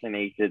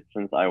fascinated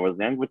since I was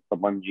young with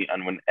Sabanci,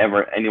 and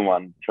whenever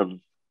anyone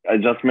I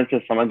just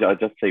mentioned Sabanci, I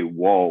just say,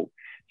 whoa.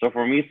 So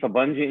for me,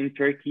 Sabanci in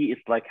Turkey is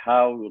like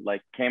how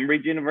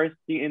Cambridge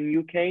University in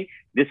UK.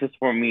 This is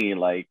for me,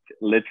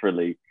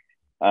 literally.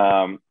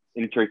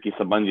 In Turkey,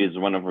 Sabanci is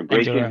one of our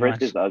great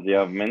universities, as you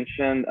have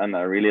mentioned, and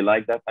I really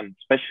like that. And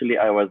especially,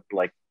 I was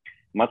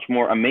much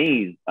more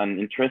amazed and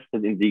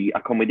interested in the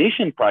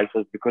accommodation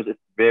prices, because it's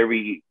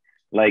very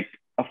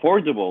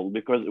affordable.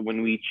 Because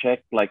when we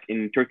check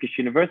in Turkish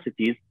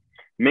universities,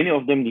 many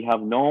of them, they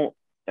have no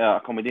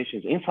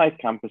accommodations inside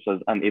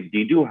campuses, and if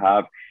they do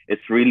have,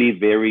 it's really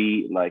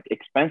very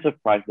expensive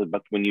prices.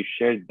 But when you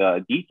share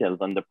the details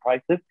and the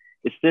prices,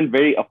 it's still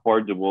very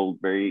affordable,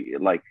 very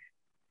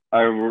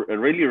I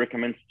really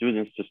recommend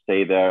students to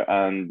stay there,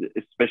 and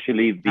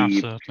especially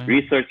the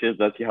researches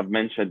that you have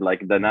mentioned, like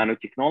the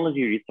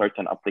nanotechnology research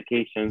and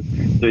applications.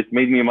 So it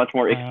made me much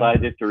more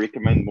excited to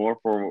recommend more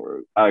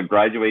for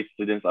graduate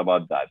students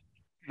about that.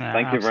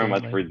 Thank you very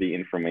much for the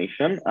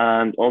information.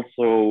 And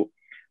also,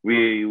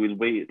 we will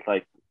wait,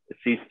 like,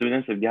 see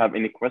students, if they have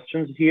any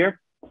questions here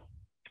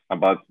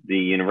about the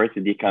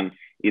university, they can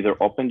either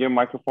open their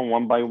microphone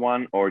one by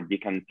one, or they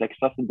can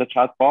text us in the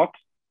chat box,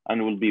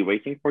 and we'll be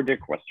waiting for their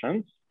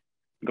questions.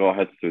 Go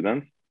ahead,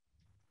 students.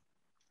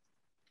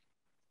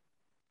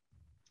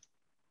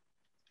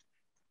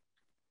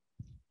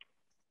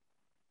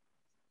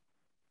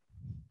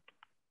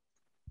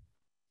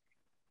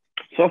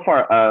 So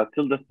far,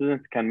 till the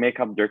students can make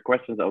up their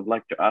questions, I would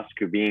like to ask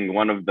you, being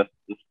one of the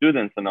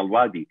students in Al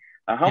Wadi,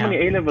 how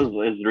many A-levels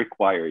is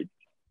required?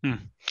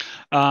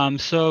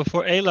 So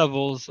for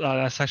A-levels,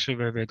 that's actually a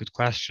very, very good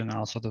question.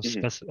 I'll sort of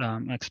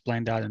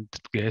explain that in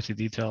greater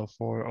detail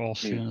for all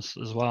students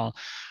as well.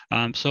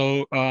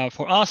 So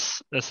for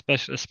us,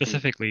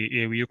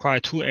 specifically, we require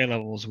 2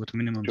 A-levels with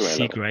minimum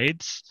C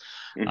grades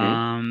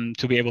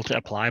to be able to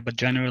apply. But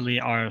generally,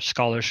 our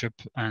scholarship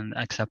and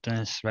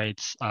acceptance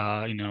rates,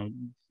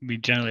 we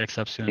generally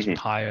accept students with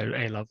higher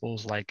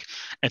A-levels, like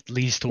at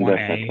least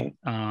 1A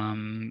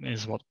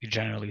is what we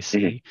generally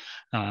see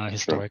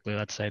historically,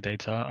 let's say,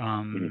 data.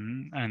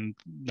 And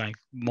like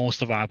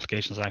most of our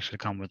applications actually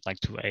come with like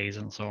 2 A's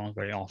and so on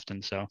very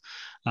often. So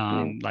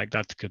like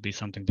that could be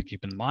something to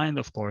keep in mind.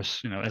 Of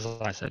course, as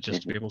I said,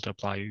 just to be able to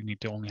apply, you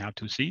need to only have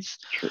 2 C's.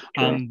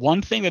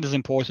 One thing that is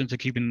important to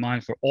keep in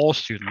mind for all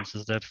students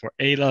is that for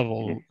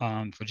A-level,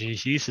 for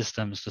GCSE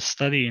systems, to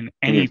study in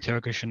any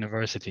Turkish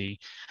university,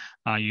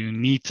 you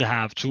need to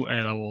have 2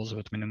 A-levels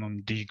with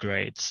minimum D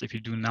grades. If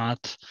you do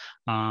not,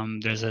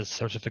 there's a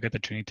certificate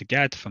that you need to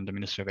get from the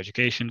Ministry of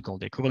Education called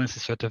the equivalency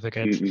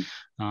certificate.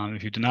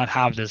 If you do not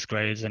have these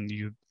grades, then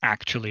you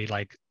actually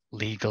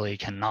legally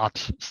cannot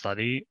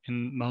study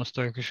in most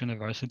Turkish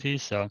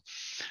universities. So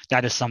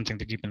that is something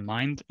to keep in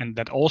mind. And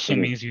that also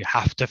means you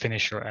have to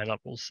finish your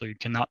A-levels. So you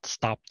cannot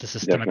stop the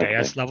system at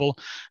AS level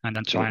and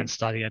then try and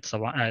study at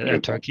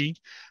Turkey.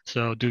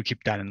 So do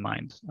keep that in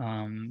mind.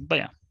 But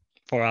yeah.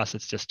 For us,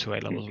 it's just 2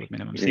 A-levels with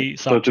minimum C.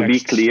 So to be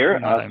clear,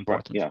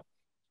 important.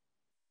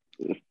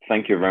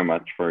 Thank you very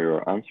much for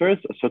your answers.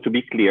 So to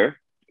be clear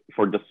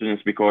for the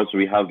students, because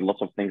we have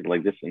lots of things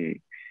like this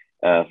in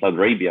Saudi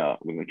Arabia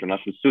with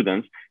international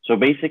students. So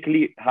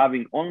basically,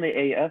 having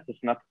only AS is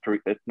not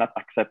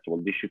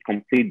acceptable. They should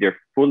complete their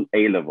full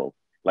A-level,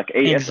 like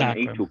AS and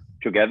A2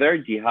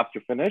 together. They have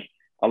to finish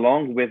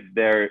along with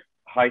their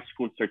high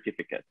school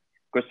certificate.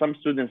 Because some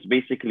students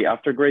basically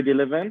after grade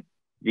 11,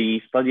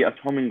 they study at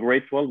home in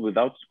grade 12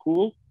 without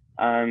school,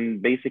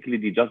 and basically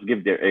they just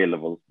give their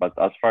A-levels. But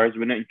as far as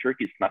we know in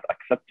Turkey, it's not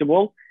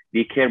acceptable.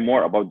 They care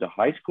more about the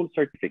high school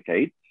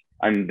certificate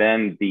and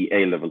then the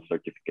A-level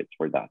certificates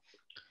for that.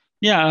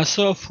 Yeah,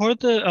 so for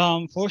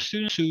the for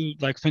students who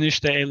finish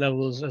their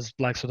A-levels as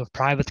sort of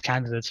private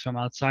candidates from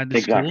outside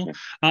the school,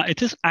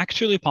 it is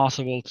actually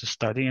possible to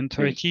study in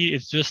Turkey.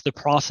 It's just the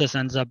process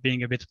ends up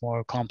being a bit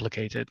more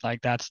complicated.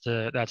 That's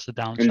the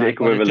downside. In the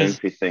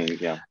equivalency thing,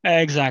 yeah.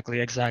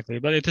 Exactly.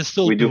 But it is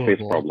still doable. We do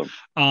face problems.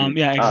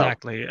 Yeah,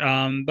 exactly.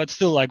 But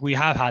still, we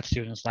have had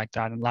students like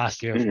that in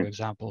last year, for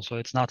example. So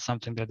it's not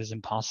something that is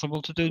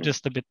impossible to do.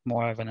 Just a bit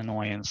more of an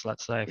annoyance,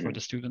 let's say, for the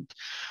student.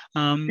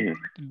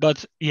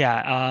 But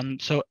yeah.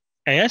 So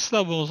AS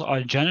levels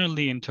are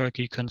generally in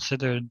Turkey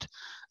considered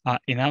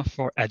enough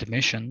for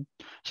admission.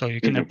 So you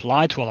can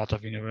apply to a lot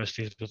of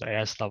universities with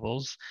AS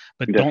levels,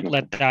 but don't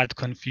let that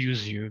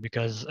confuse you,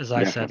 because as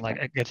I said,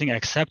 getting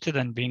accepted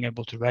and being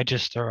able to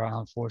register are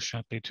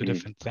unfortunately 2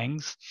 different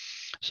things.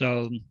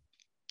 So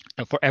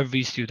for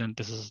every student,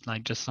 this is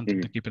just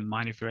something to keep in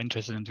mind. If you're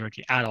interested in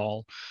Turkey at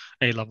all,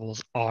 A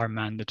levels are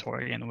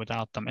mandatory, and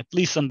without them, at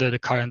least under the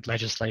current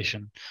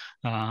legislation,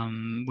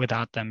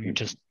 without them, you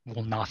just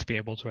will not be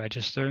able to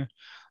register.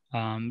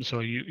 So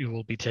you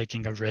will be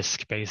taking a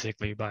risk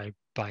basically by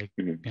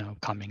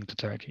coming to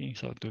Turkey.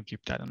 So do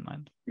keep that in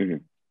mind.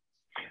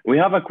 We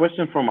have a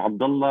question from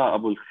Abdullah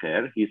Abul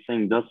Khair. He's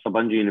saying, does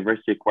Sabanci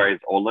University require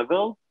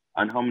O-level,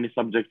 and how many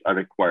subjects are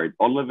required?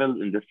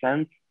 O-level in the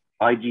sense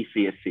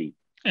IGCSE.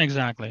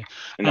 Exactly.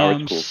 In our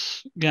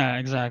school. Yeah,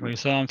 exactly.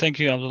 So thank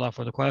you, Abdullah,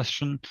 for the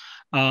question.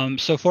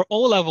 So for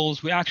O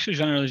levels, we actually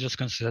generally just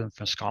consider them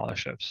for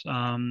scholarships.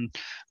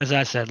 As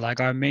I said,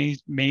 our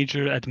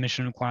major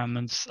admission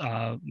requirements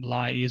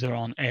lie either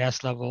on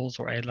AS levels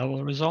or A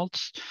level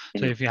results.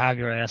 So if you have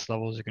your AS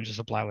levels, you can just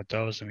apply with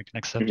those, and we can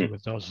accept you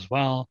with those as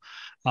well.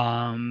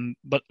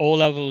 But O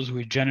levels,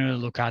 we generally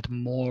look at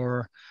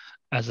more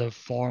as a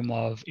form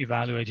of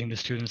evaluating the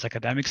student's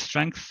academic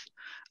strength.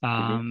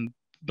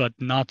 But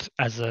not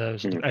as a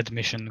sort of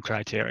admission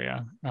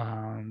criteria.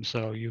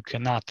 So you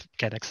cannot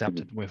get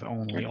accepted with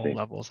only O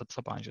levels at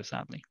Sabanci,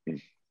 sadly.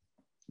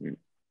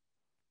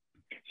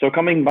 So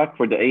coming back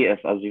for the AS,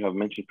 as you have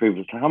mentioned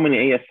previously, how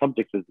many AS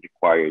subjects is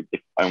required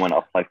if I want to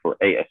apply for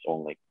AS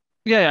only?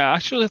 Yeah,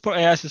 actually for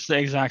AS it's the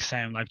exact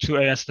same, like 2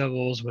 AS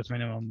levels with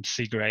minimum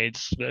C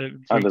grades. We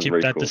That's keep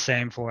very that the cool.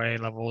 same for A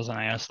levels and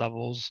AS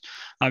levels,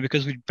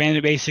 because we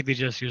basically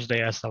just use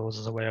the AS levels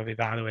as a way of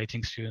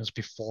evaluating students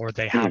before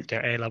they have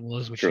their A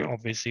levels, which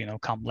obviously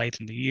come late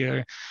in the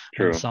year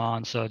and so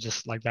on. So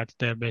just like that,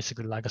 they're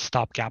basically like a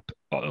stopgap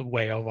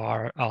way of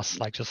us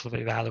like just sort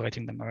of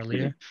evaluating them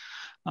earlier.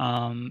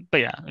 But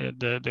yeah,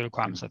 the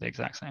requirements are the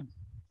exact same.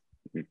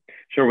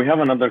 Sure. We have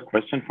another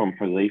question from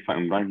Huzaifa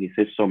Imran. He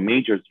says, so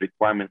majors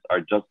requirements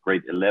are just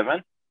grade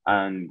 11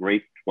 and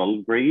grade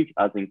 12 grades,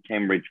 as in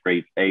Cambridge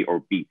grade A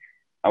or B.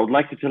 I would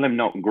like to tell him,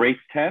 no, grade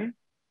 10,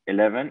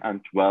 11,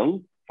 and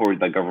 12 for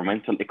the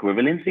governmental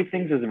equivalency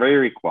things is very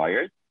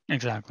required.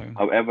 Exactly.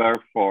 However,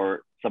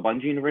 for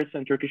Sabanci University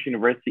and Turkish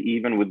University,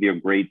 even with your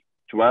grade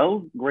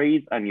 12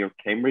 grades and your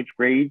Cambridge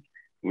grades,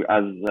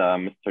 as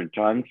Mr.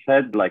 John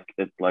said, like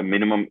it's like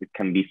minimum, it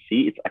can be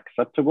C, it's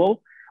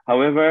acceptable.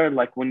 However,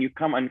 like when you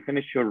come and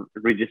finish your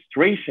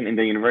registration in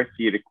the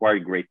university, you require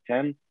grade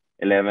 10,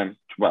 11,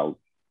 12,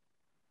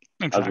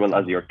 as well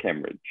as your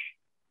Cambridge.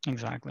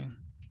 Exactly.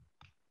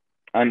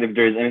 And if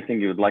there's anything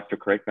you would like to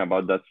correct me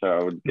about that, sir,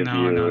 I would give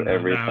you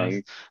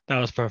everything. That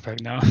was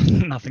perfect. No,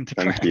 nothing to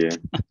correct. Thank you.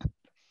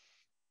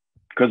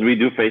 Because we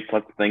do face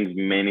lots of things,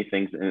 many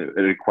things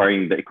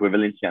requiring the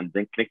equivalency and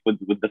then click with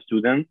the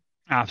students.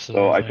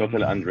 Absolutely. So I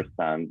totally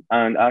understand.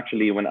 And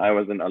actually, when I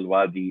was in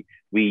Al-Wadi,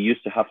 we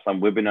used to have some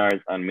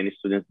webinars and many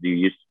students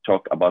used to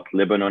talk about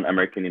Lebanon,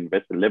 American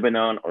University in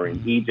Lebanon or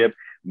in Egypt,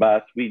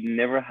 but we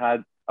never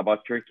had about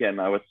Turkey.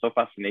 And I was so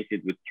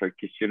fascinated with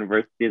Turkish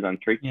universities and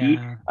Turkey.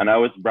 And I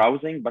was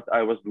browsing, but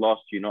I was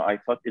lost. I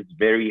thought it's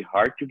very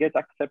hard to get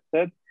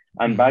accepted.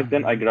 And back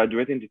then I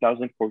graduated in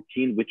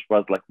 2014, which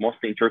was like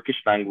mostly in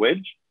Turkish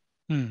language.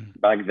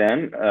 Back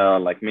then,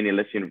 like many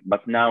lessons,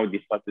 but now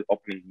they started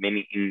opening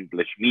many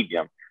English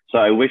medium. So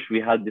I wish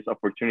we had this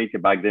opportunity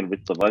back then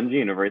with Sabanci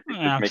University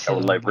to make our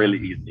life really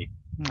easy.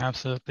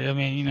 Absolutely. I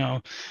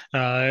mean,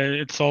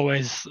 it's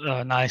always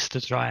nice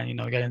to try and,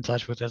 get in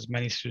touch with as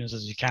many students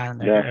as you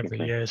can every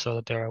year so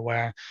that they're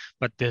aware.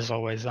 But there's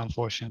always,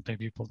 unfortunately,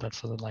 people that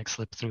sort of like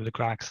slip through the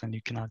cracks and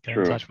you cannot get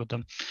in touch with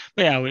them.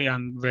 But yeah,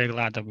 I'm very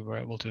glad that we were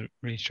able to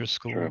reach your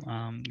school,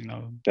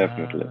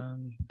 definitely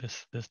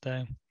this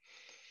day.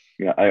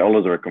 Yeah, I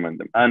always recommend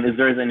them. And is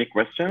there any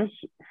questions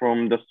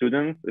from the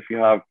students? If you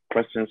have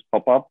questions,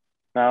 pop up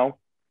now.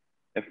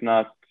 If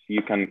not,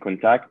 you can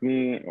contact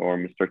me or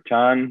Mr.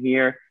 Chan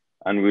here,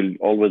 and we'll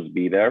always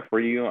be there for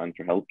you and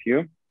to help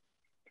you.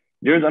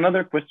 There's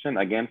another question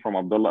again from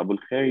Abdullah Abul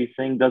Khair. He's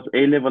saying, does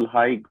A-level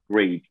high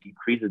grade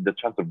increases the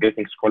chance of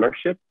getting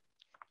scholarship?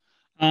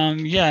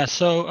 Yeah,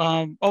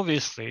 so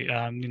obviously,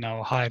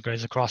 higher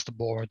grades across the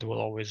board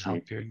will always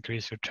help you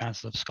increase your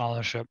chances of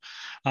scholarship.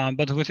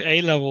 But with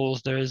A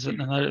levels, there is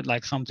another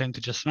something to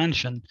just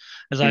mention.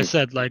 As I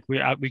said, like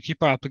we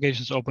keep our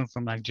applications open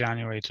from like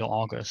January till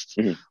August,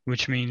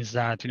 which means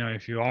that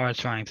if you are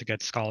trying to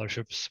get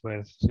scholarships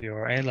with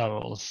your A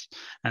levels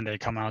and they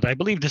come out, I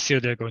believe this year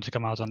they're going to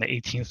come out on the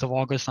 18th of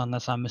August,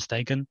 unless I'm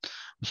mistaken,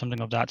 or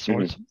something of that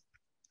sort.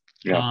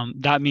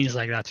 That means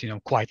like that's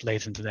quite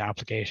late into the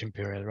application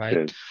period,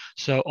 right?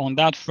 So on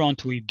that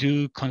front, we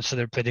do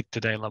consider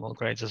predicted A-level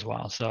grades as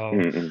well. So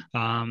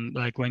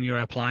like when you're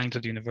applying to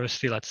the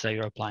university, let's say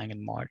you're applying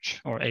in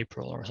March or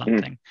April or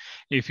something,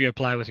 if you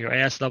apply with your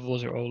AS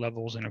levels, your O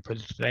levels, and your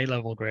predicted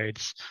A-level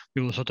grades,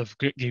 we will sort of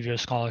give you a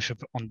scholarship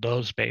on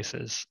those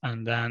bases.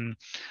 And then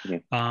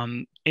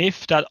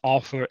if that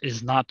offer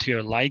is not to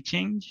your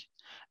liking,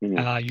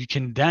 you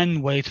can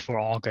then wait for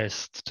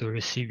August to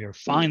receive your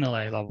final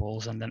A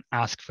levels and then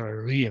ask for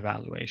a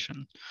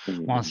re-evaluation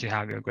once you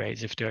have your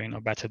grades, if they're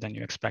better than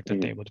you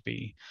expected they would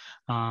be.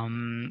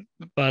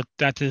 But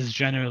that is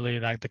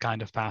generally like the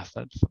kind of path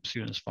that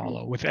students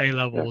follow. With A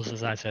levels,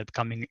 as I said,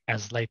 coming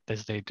as late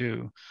as they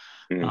do,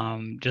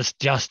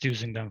 just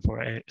using them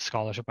for a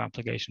scholarship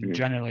application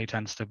generally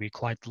tends to be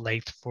quite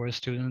late for a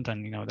student,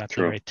 and that's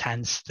a very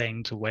tense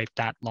thing to wait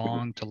that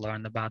long to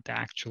learn about the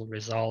actual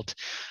result.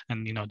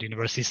 And the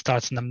university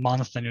starts in a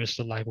month and you're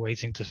still like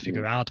waiting to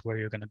figure out where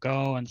you're going to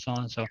go and so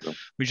on. So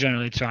we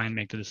generally try and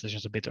make the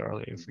decisions a bit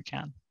earlier if we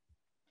can.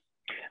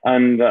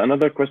 And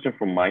another question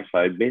from my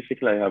side,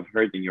 basically I have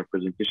heard in your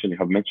presentation you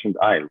have mentioned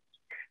IELTS.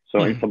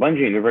 So in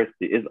Sabanci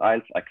University, is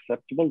IELTS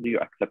acceptable? Do you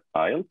accept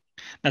IELTS?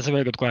 That's a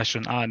very good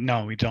question.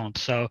 No, we don't.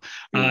 So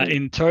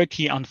in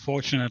Turkey,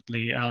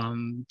 unfortunately,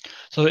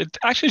 so it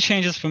actually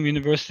changes from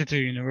university to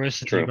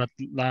university, but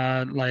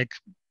like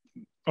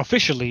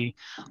officially,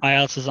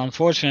 IELTS is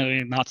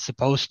unfortunately not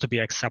supposed to be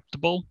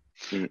acceptable.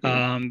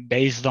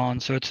 Based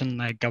on certain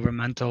like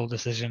governmental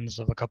decisions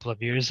of a couple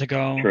of years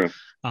ago,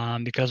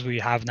 because we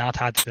have not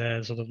had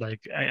the sort of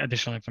like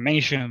additional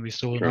information, we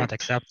still will not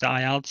accept the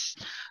IELTS.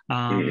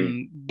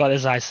 But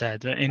as I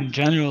said, in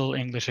general,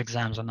 English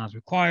exams are not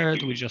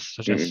required. We just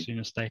suggest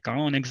take our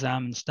own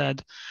exam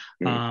instead.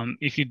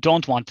 If you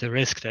don't want to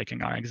risk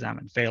taking our exam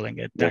and failing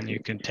it, then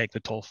you can take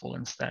the TOEFL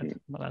instead.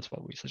 But that's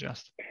what we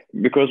suggest.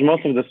 Because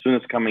most of the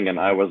students coming, and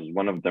I was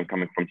one of them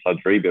coming from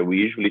Saudi Arabia, we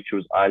usually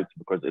choose IELTS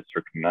because it's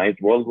recognized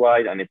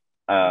worldwide and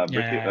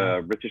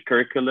British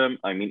curriculum,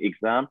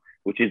 exam,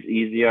 which is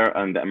easier,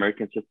 and the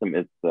American system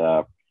is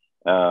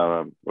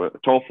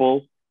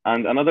TOEFL.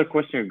 And another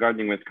question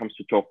regarding when it comes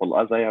to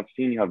TOEFL, as I have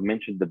seen, you have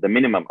mentioned that the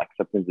minimum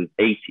acceptance is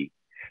 80.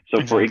 So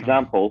exactly. For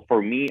example,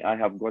 for me, I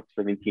have got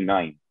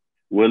 79.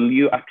 Will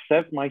you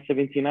accept my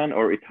 79,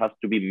 or it has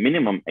to be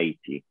minimum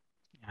 80?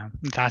 Yeah,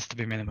 it has to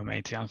be minimum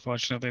 80,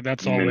 unfortunately.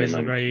 That's always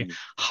a very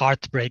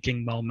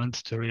heartbreaking moment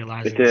to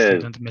realize that the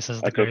student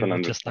misses the grade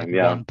with just like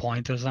 1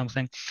 point or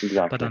something.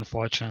 Exactly. But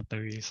unfortunately,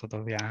 we sort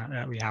of, we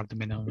have the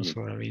minimums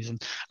for a reason.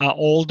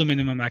 All the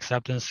minimum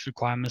acceptance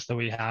requirements that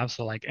we have,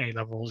 so like A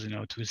levels,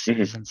 2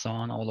 Cs and so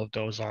on, all of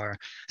those are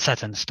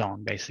set in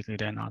stone, basically.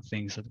 They're not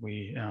things that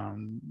we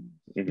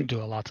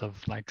do a lot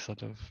of like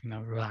sort of,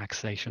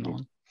 relaxation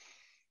on.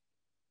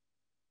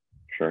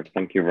 Sure.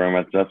 Thank you very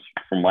much. That's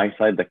from my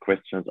side, the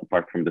questions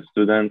apart from the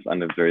students.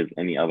 And if there is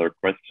any other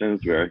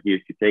questions, we are here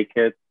to take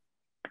it.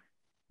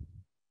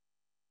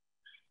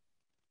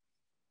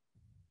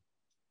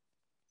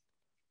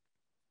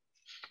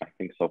 I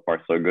think so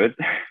far so good.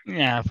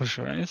 Yeah, for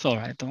sure. It's all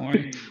right. Don't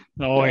worry.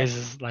 It always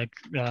is like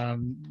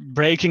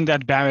breaking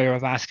that barrier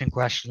of asking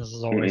questions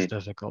is always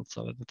difficult.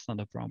 So it's not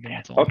a problem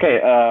at all. Okay.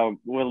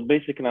 Well,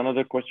 basically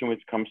another question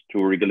which comes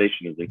to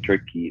regulations in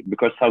Turkey,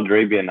 because Saudi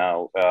Arabia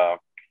now,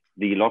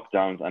 the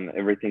lockdowns and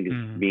everything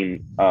is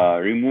being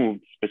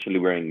removed, especially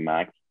wearing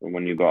masks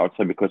when you go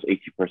outside, because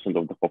 80%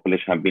 of the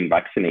population have been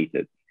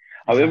vaccinated.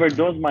 However,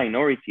 those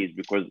minorities,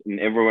 because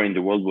everywhere in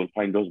the world we'll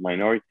find those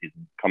minorities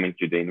coming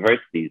to the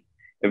universities,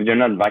 if they're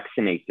not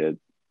vaccinated,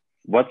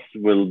 what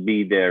will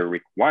be their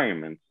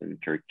requirements in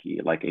Turkey,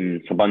 like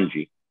in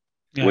Sabanci?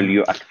 Will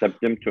you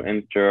accept them to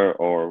enter,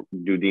 or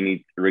do they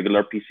need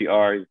regular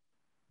PCRs?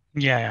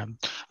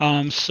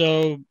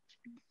 So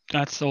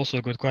that's also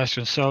a good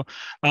question. So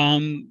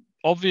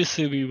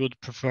obviously we would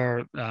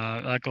prefer,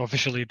 like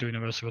officially the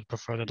university would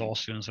prefer that all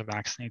students are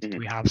vaccinated.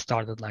 We have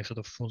started like sort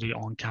of fully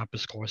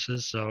on-campus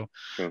courses. So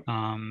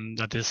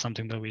that is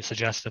something that we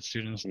suggest that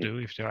students do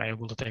if they're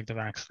able to take the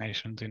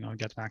vaccination, to,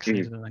 get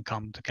vaccinated and then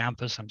come to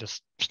campus and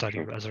just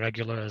study as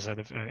regular as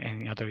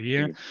any other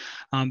year.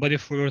 But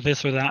if for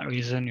this or that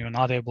reason, you're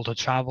not able to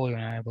travel, you're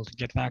not able to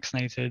get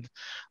vaccinated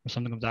or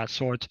something of that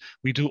sort,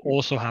 we do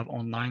also have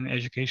online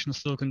education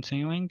still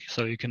continuing.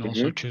 So you can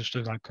also choose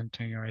to like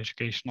continue your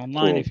education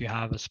online if you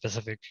have a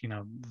specific,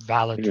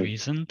 valid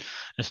reason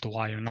as to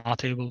why you're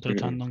not able to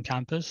attend on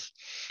campus.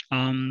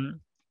 And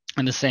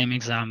the same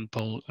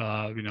example,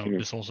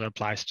 this also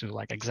applies to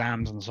like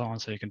exams and so on.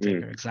 So you can take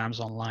your exams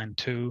online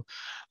too.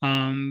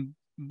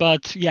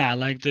 But yeah,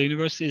 like the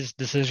university's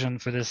decision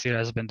for this year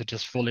has been to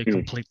just fully,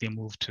 completely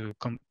move to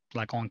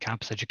like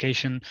on-campus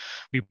education.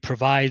 We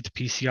provide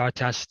PCR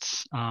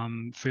tests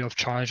free of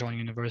charge on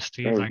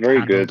university, like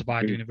handled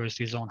by the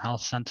university's own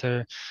health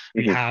center.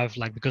 We have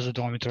like, because the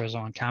dormitories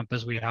are on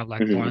campus, we have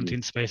like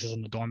quarantine spaces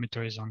in the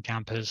dormitories on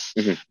campus.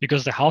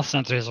 Because the health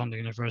center is on the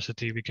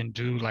university, we can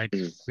do like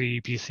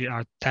free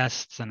PCR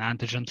tests and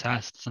antigen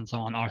tests and so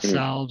on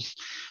ourselves,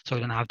 so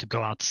we don't have to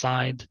go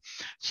outside.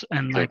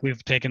 And like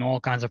we've taken all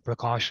kinds of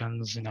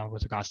precautions,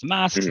 with regards to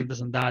masks and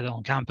this and that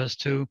on campus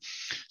too.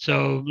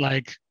 So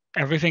like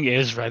everything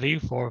is ready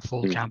for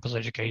full campus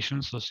education,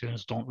 so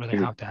students don't really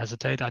have to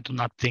hesitate. I do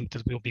not think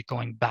that we'll be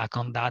going back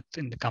on that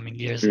in the coming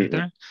years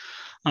either.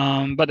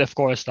 But of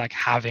course, like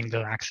having the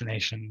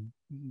vaccination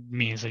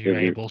means that you're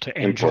able to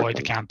enjoy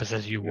the campus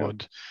as you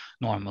would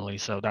normally.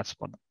 So that's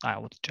what I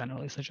would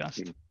generally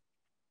suggest.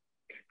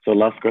 So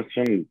last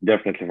question,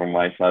 definitely from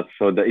my side.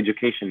 So the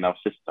education now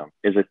system,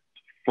 is it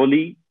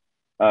fully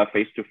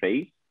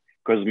face-to-face?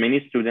 Because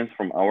many students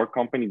from our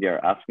company,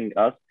 they're asking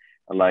us,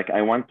 like,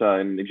 I want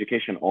an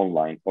education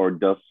online, or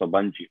does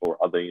Sabanci or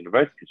other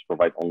universities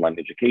provide online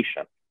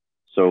education?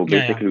 So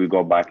basically we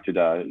go back to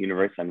the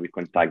university and we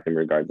contact them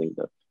regarding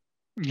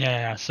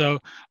this. So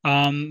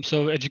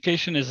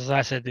education is, as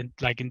I said,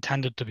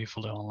 intended to be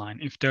fully online.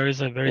 If there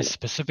is a very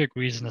specific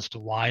reason as to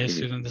why a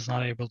student is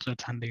not able to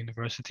attend the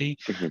university,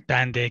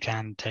 then they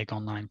can take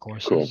online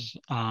courses.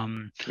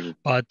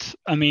 But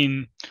I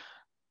mean,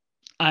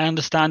 I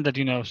understand that,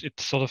 it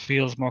sort of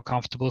feels more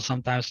comfortable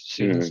sometimes to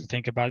students to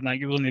think about,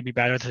 like, it wouldn't be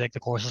better to take the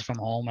courses from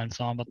home and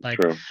so on. But like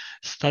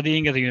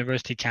studying at a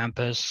university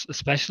campus,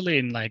 especially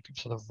in like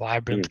sort of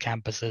vibrant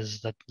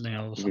campuses that,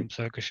 some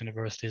Turkish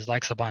universities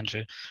like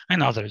Sabanci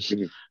and others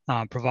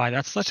provide,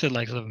 that's such a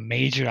like sort of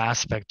major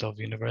aspect of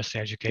university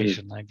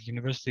education. Like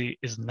university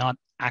is not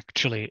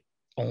actually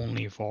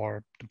only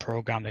for the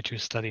program that you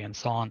study and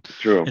so on.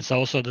 It's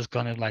also this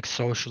kind of like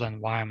social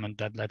environment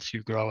that lets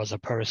you grow as a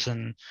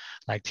person,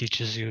 like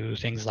teaches you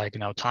things like,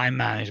 time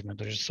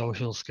management or just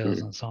social skills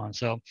and so on.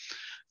 So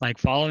like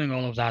following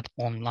all of that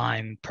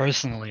online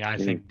personally, I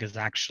think is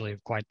actually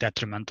quite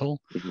detrimental.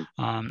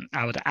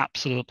 I would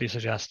absolutely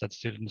suggest that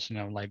students,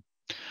 like,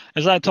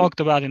 as I talked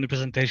about in the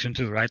presentation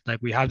too, right? Like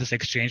we have this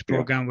exchange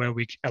program where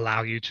we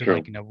allow you to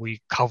like,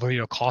 we cover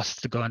your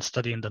costs to go and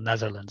study in the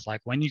Netherlands.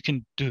 Like when you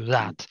can do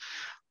that,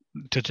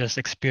 to just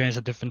experience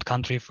a different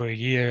country for a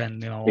year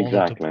and, all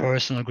of the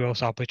personal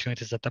growth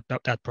opportunities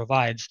that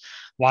provides,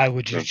 why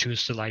would you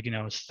choose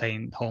to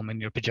stay home in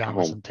your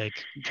pajamas and take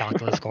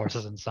calculus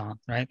courses and so on,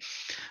 right?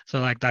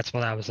 So that's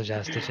what I would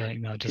suggest,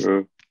 to just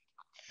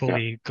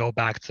fully go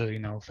back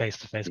to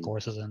face-to-face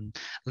courses and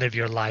live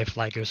your life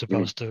like you're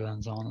supposed to,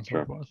 and so on and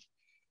so forth.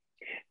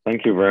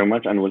 Thank you very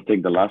much, and we'll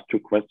take the last two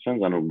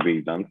questions and we'll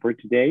be done for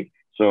today.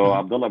 So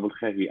Abdullah Abul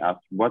Khair, he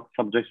asked, what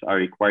subjects are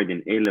required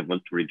in A-level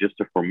to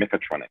register for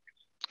mechatronics?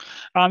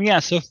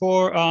 So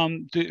for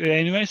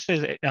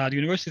the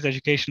university's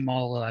education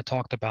model that I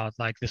talked about,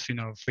 like this,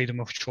 freedom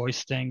of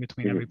choice thing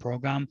between every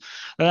program,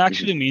 that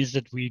actually means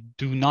that we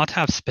do not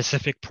have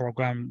specific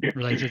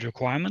program-related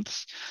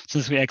requirements.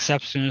 Since we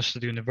accept students to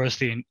the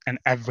university and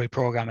every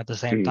program at the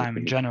same time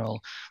in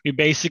general, we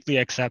basically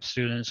accept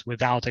students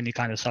without any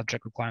kind of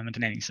subject requirement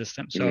in any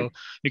system. So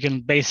you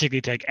can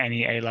basically take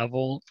any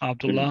A-level,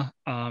 Abdullah,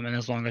 and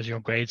as long as your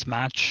grades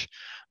match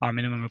our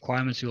minimum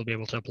requirements, you'll be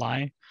able to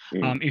apply.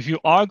 If you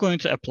are going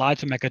to apply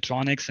to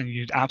mechatronics and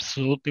you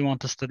absolutely want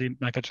to study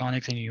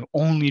mechatronics and you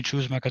only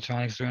choose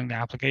mechatronics during the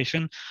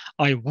application,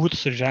 I would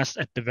suggest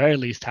at the very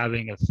least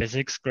having a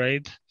physics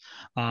grade,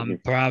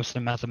 perhaps a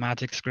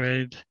mathematics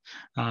grade,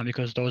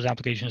 because those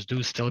applications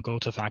do still go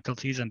to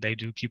faculties and they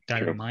do keep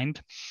that in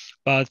mind.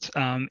 But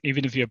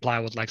even if you apply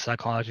with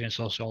psychology and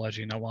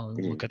sociology, no one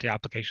will look at the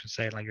application and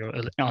say you're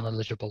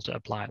ineligible to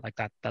apply.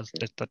 That's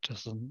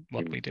just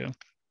what we do.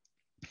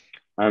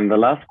 And the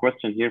last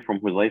question here from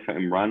Huzaifa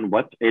Imran,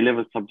 what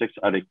A-level subjects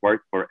are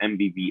required for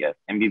MBBS?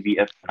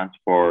 MBBS stands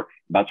for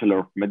Bachelor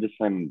of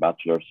Medicine,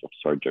 Bachelors of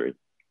Surgery.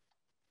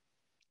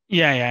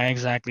 Yeah,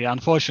 exactly.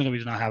 Unfortunately, we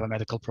do not have a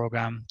medical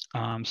program.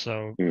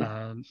 So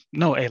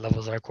no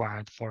A-levels are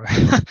required for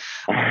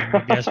our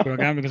MBBS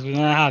program because we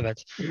don't have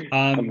it.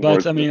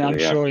 But I mean, I'm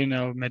sure,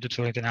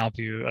 MEDU can help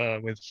you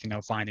with,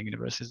 finding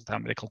universities that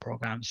have medical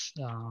programs.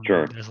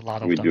 There's a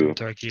lot of them in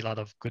Turkey, a lot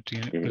of good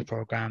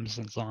programs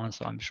and so on.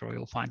 So I'm sure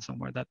you'll find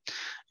somewhere that,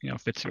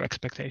 fits your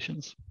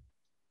expectations.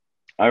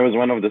 I was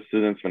one of the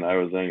students when I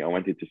was young. I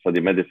wanted to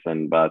study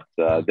medicine, but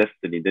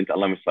destiny didn't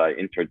allow me, so I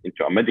entered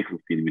into a medical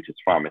field, which is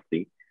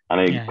pharmacy. And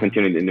I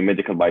continued in the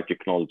medical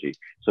biotechnology.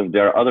 So if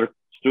there are other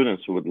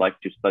students who would like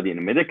to study in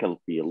a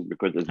medical field,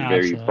 because it's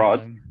very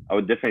broad, I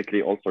would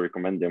definitely also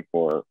recommend them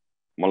for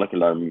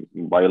molecular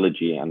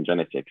biology and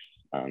genetics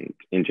and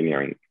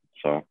engineering.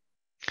 So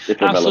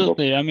it's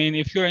absolutely available. I mean,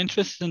 if you're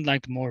interested in the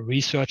more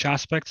research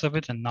aspects of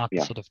it and not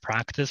sort of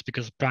practice,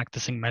 because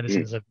practicing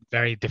medicine is a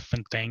very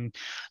different thing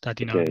that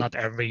not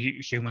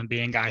every human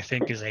being I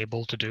think is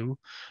able to do,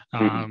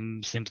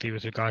 simply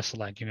with regards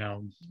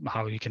to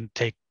how you can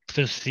take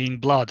to seeing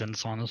blood and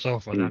so on and so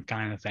forth, that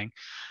kind of thing.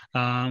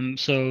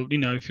 So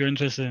if you're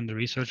interested in the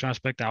research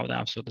aspect, I would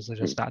absolutely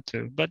suggest that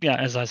too. But yeah,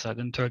 as I said,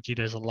 in Turkey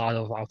there's a lot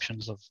of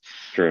options of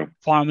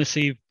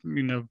pharmacy,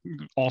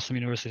 awesome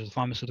universities with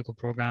pharmaceutical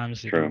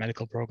programs, even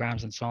medical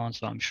programs and so on.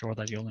 So I'm sure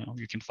that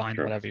you can find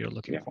whatever you're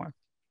looking for.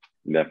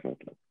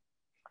 Definitely.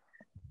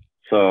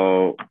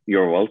 So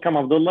you're welcome,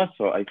 Abdullah.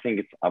 So I think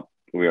it's up.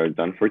 We are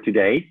done for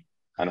today.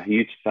 And a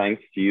huge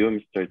thanks to you,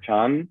 Mr.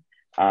 Chan,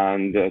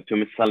 and to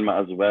Ms.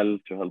 Salma as well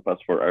to help us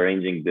for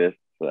arranging this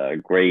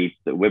great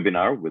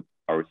webinar with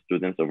our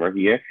students over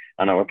here.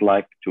 And I would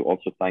like to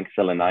also thank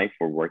Selenai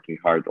for working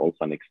hard also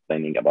on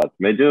explaining about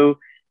MEDU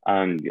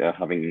and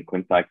having in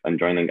contact and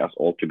joining us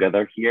all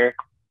together here.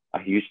 A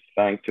huge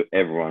thank to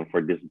everyone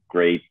for this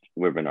great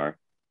webinar.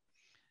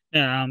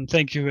 Yeah,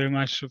 thank you very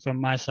much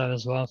from my side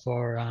as well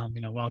for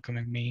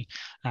welcoming me,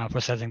 for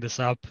setting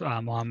this up.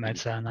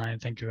 Mohammed and I,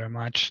 thank you very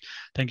much.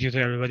 Thank you to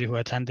everybody who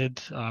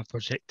attended for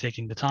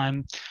taking the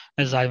time.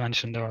 As I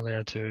mentioned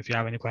earlier too, if you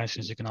have any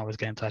questions, you can always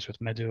get in touch with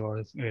MEDU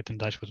or get in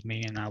touch with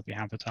me and I'll be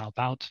happy to help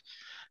out.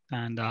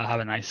 And have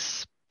a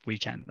nice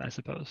weekend, I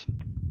suppose.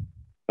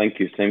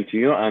 Thank you, same to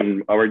you.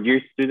 And our dear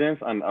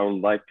students, and I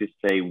would like to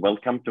say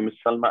welcome to Ms.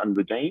 Salma and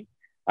Bujain.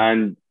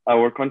 And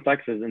our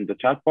contacts is in the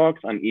chat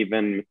box, and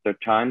even Mr.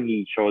 Chan,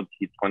 he showed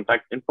his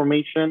contact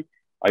information.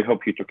 I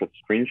hope you took a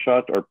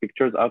screenshot or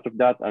pictures out of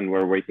that, and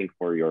we're waiting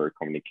for your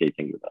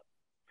communicating with us.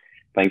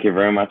 Thank you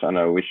very much, and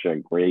I wish you a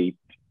great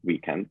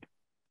weekend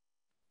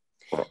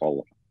for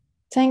all of us.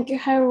 Thank you,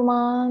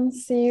 everyone.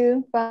 See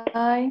you.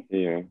 Bye. See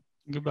you.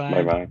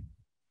 Goodbye. Bye-bye.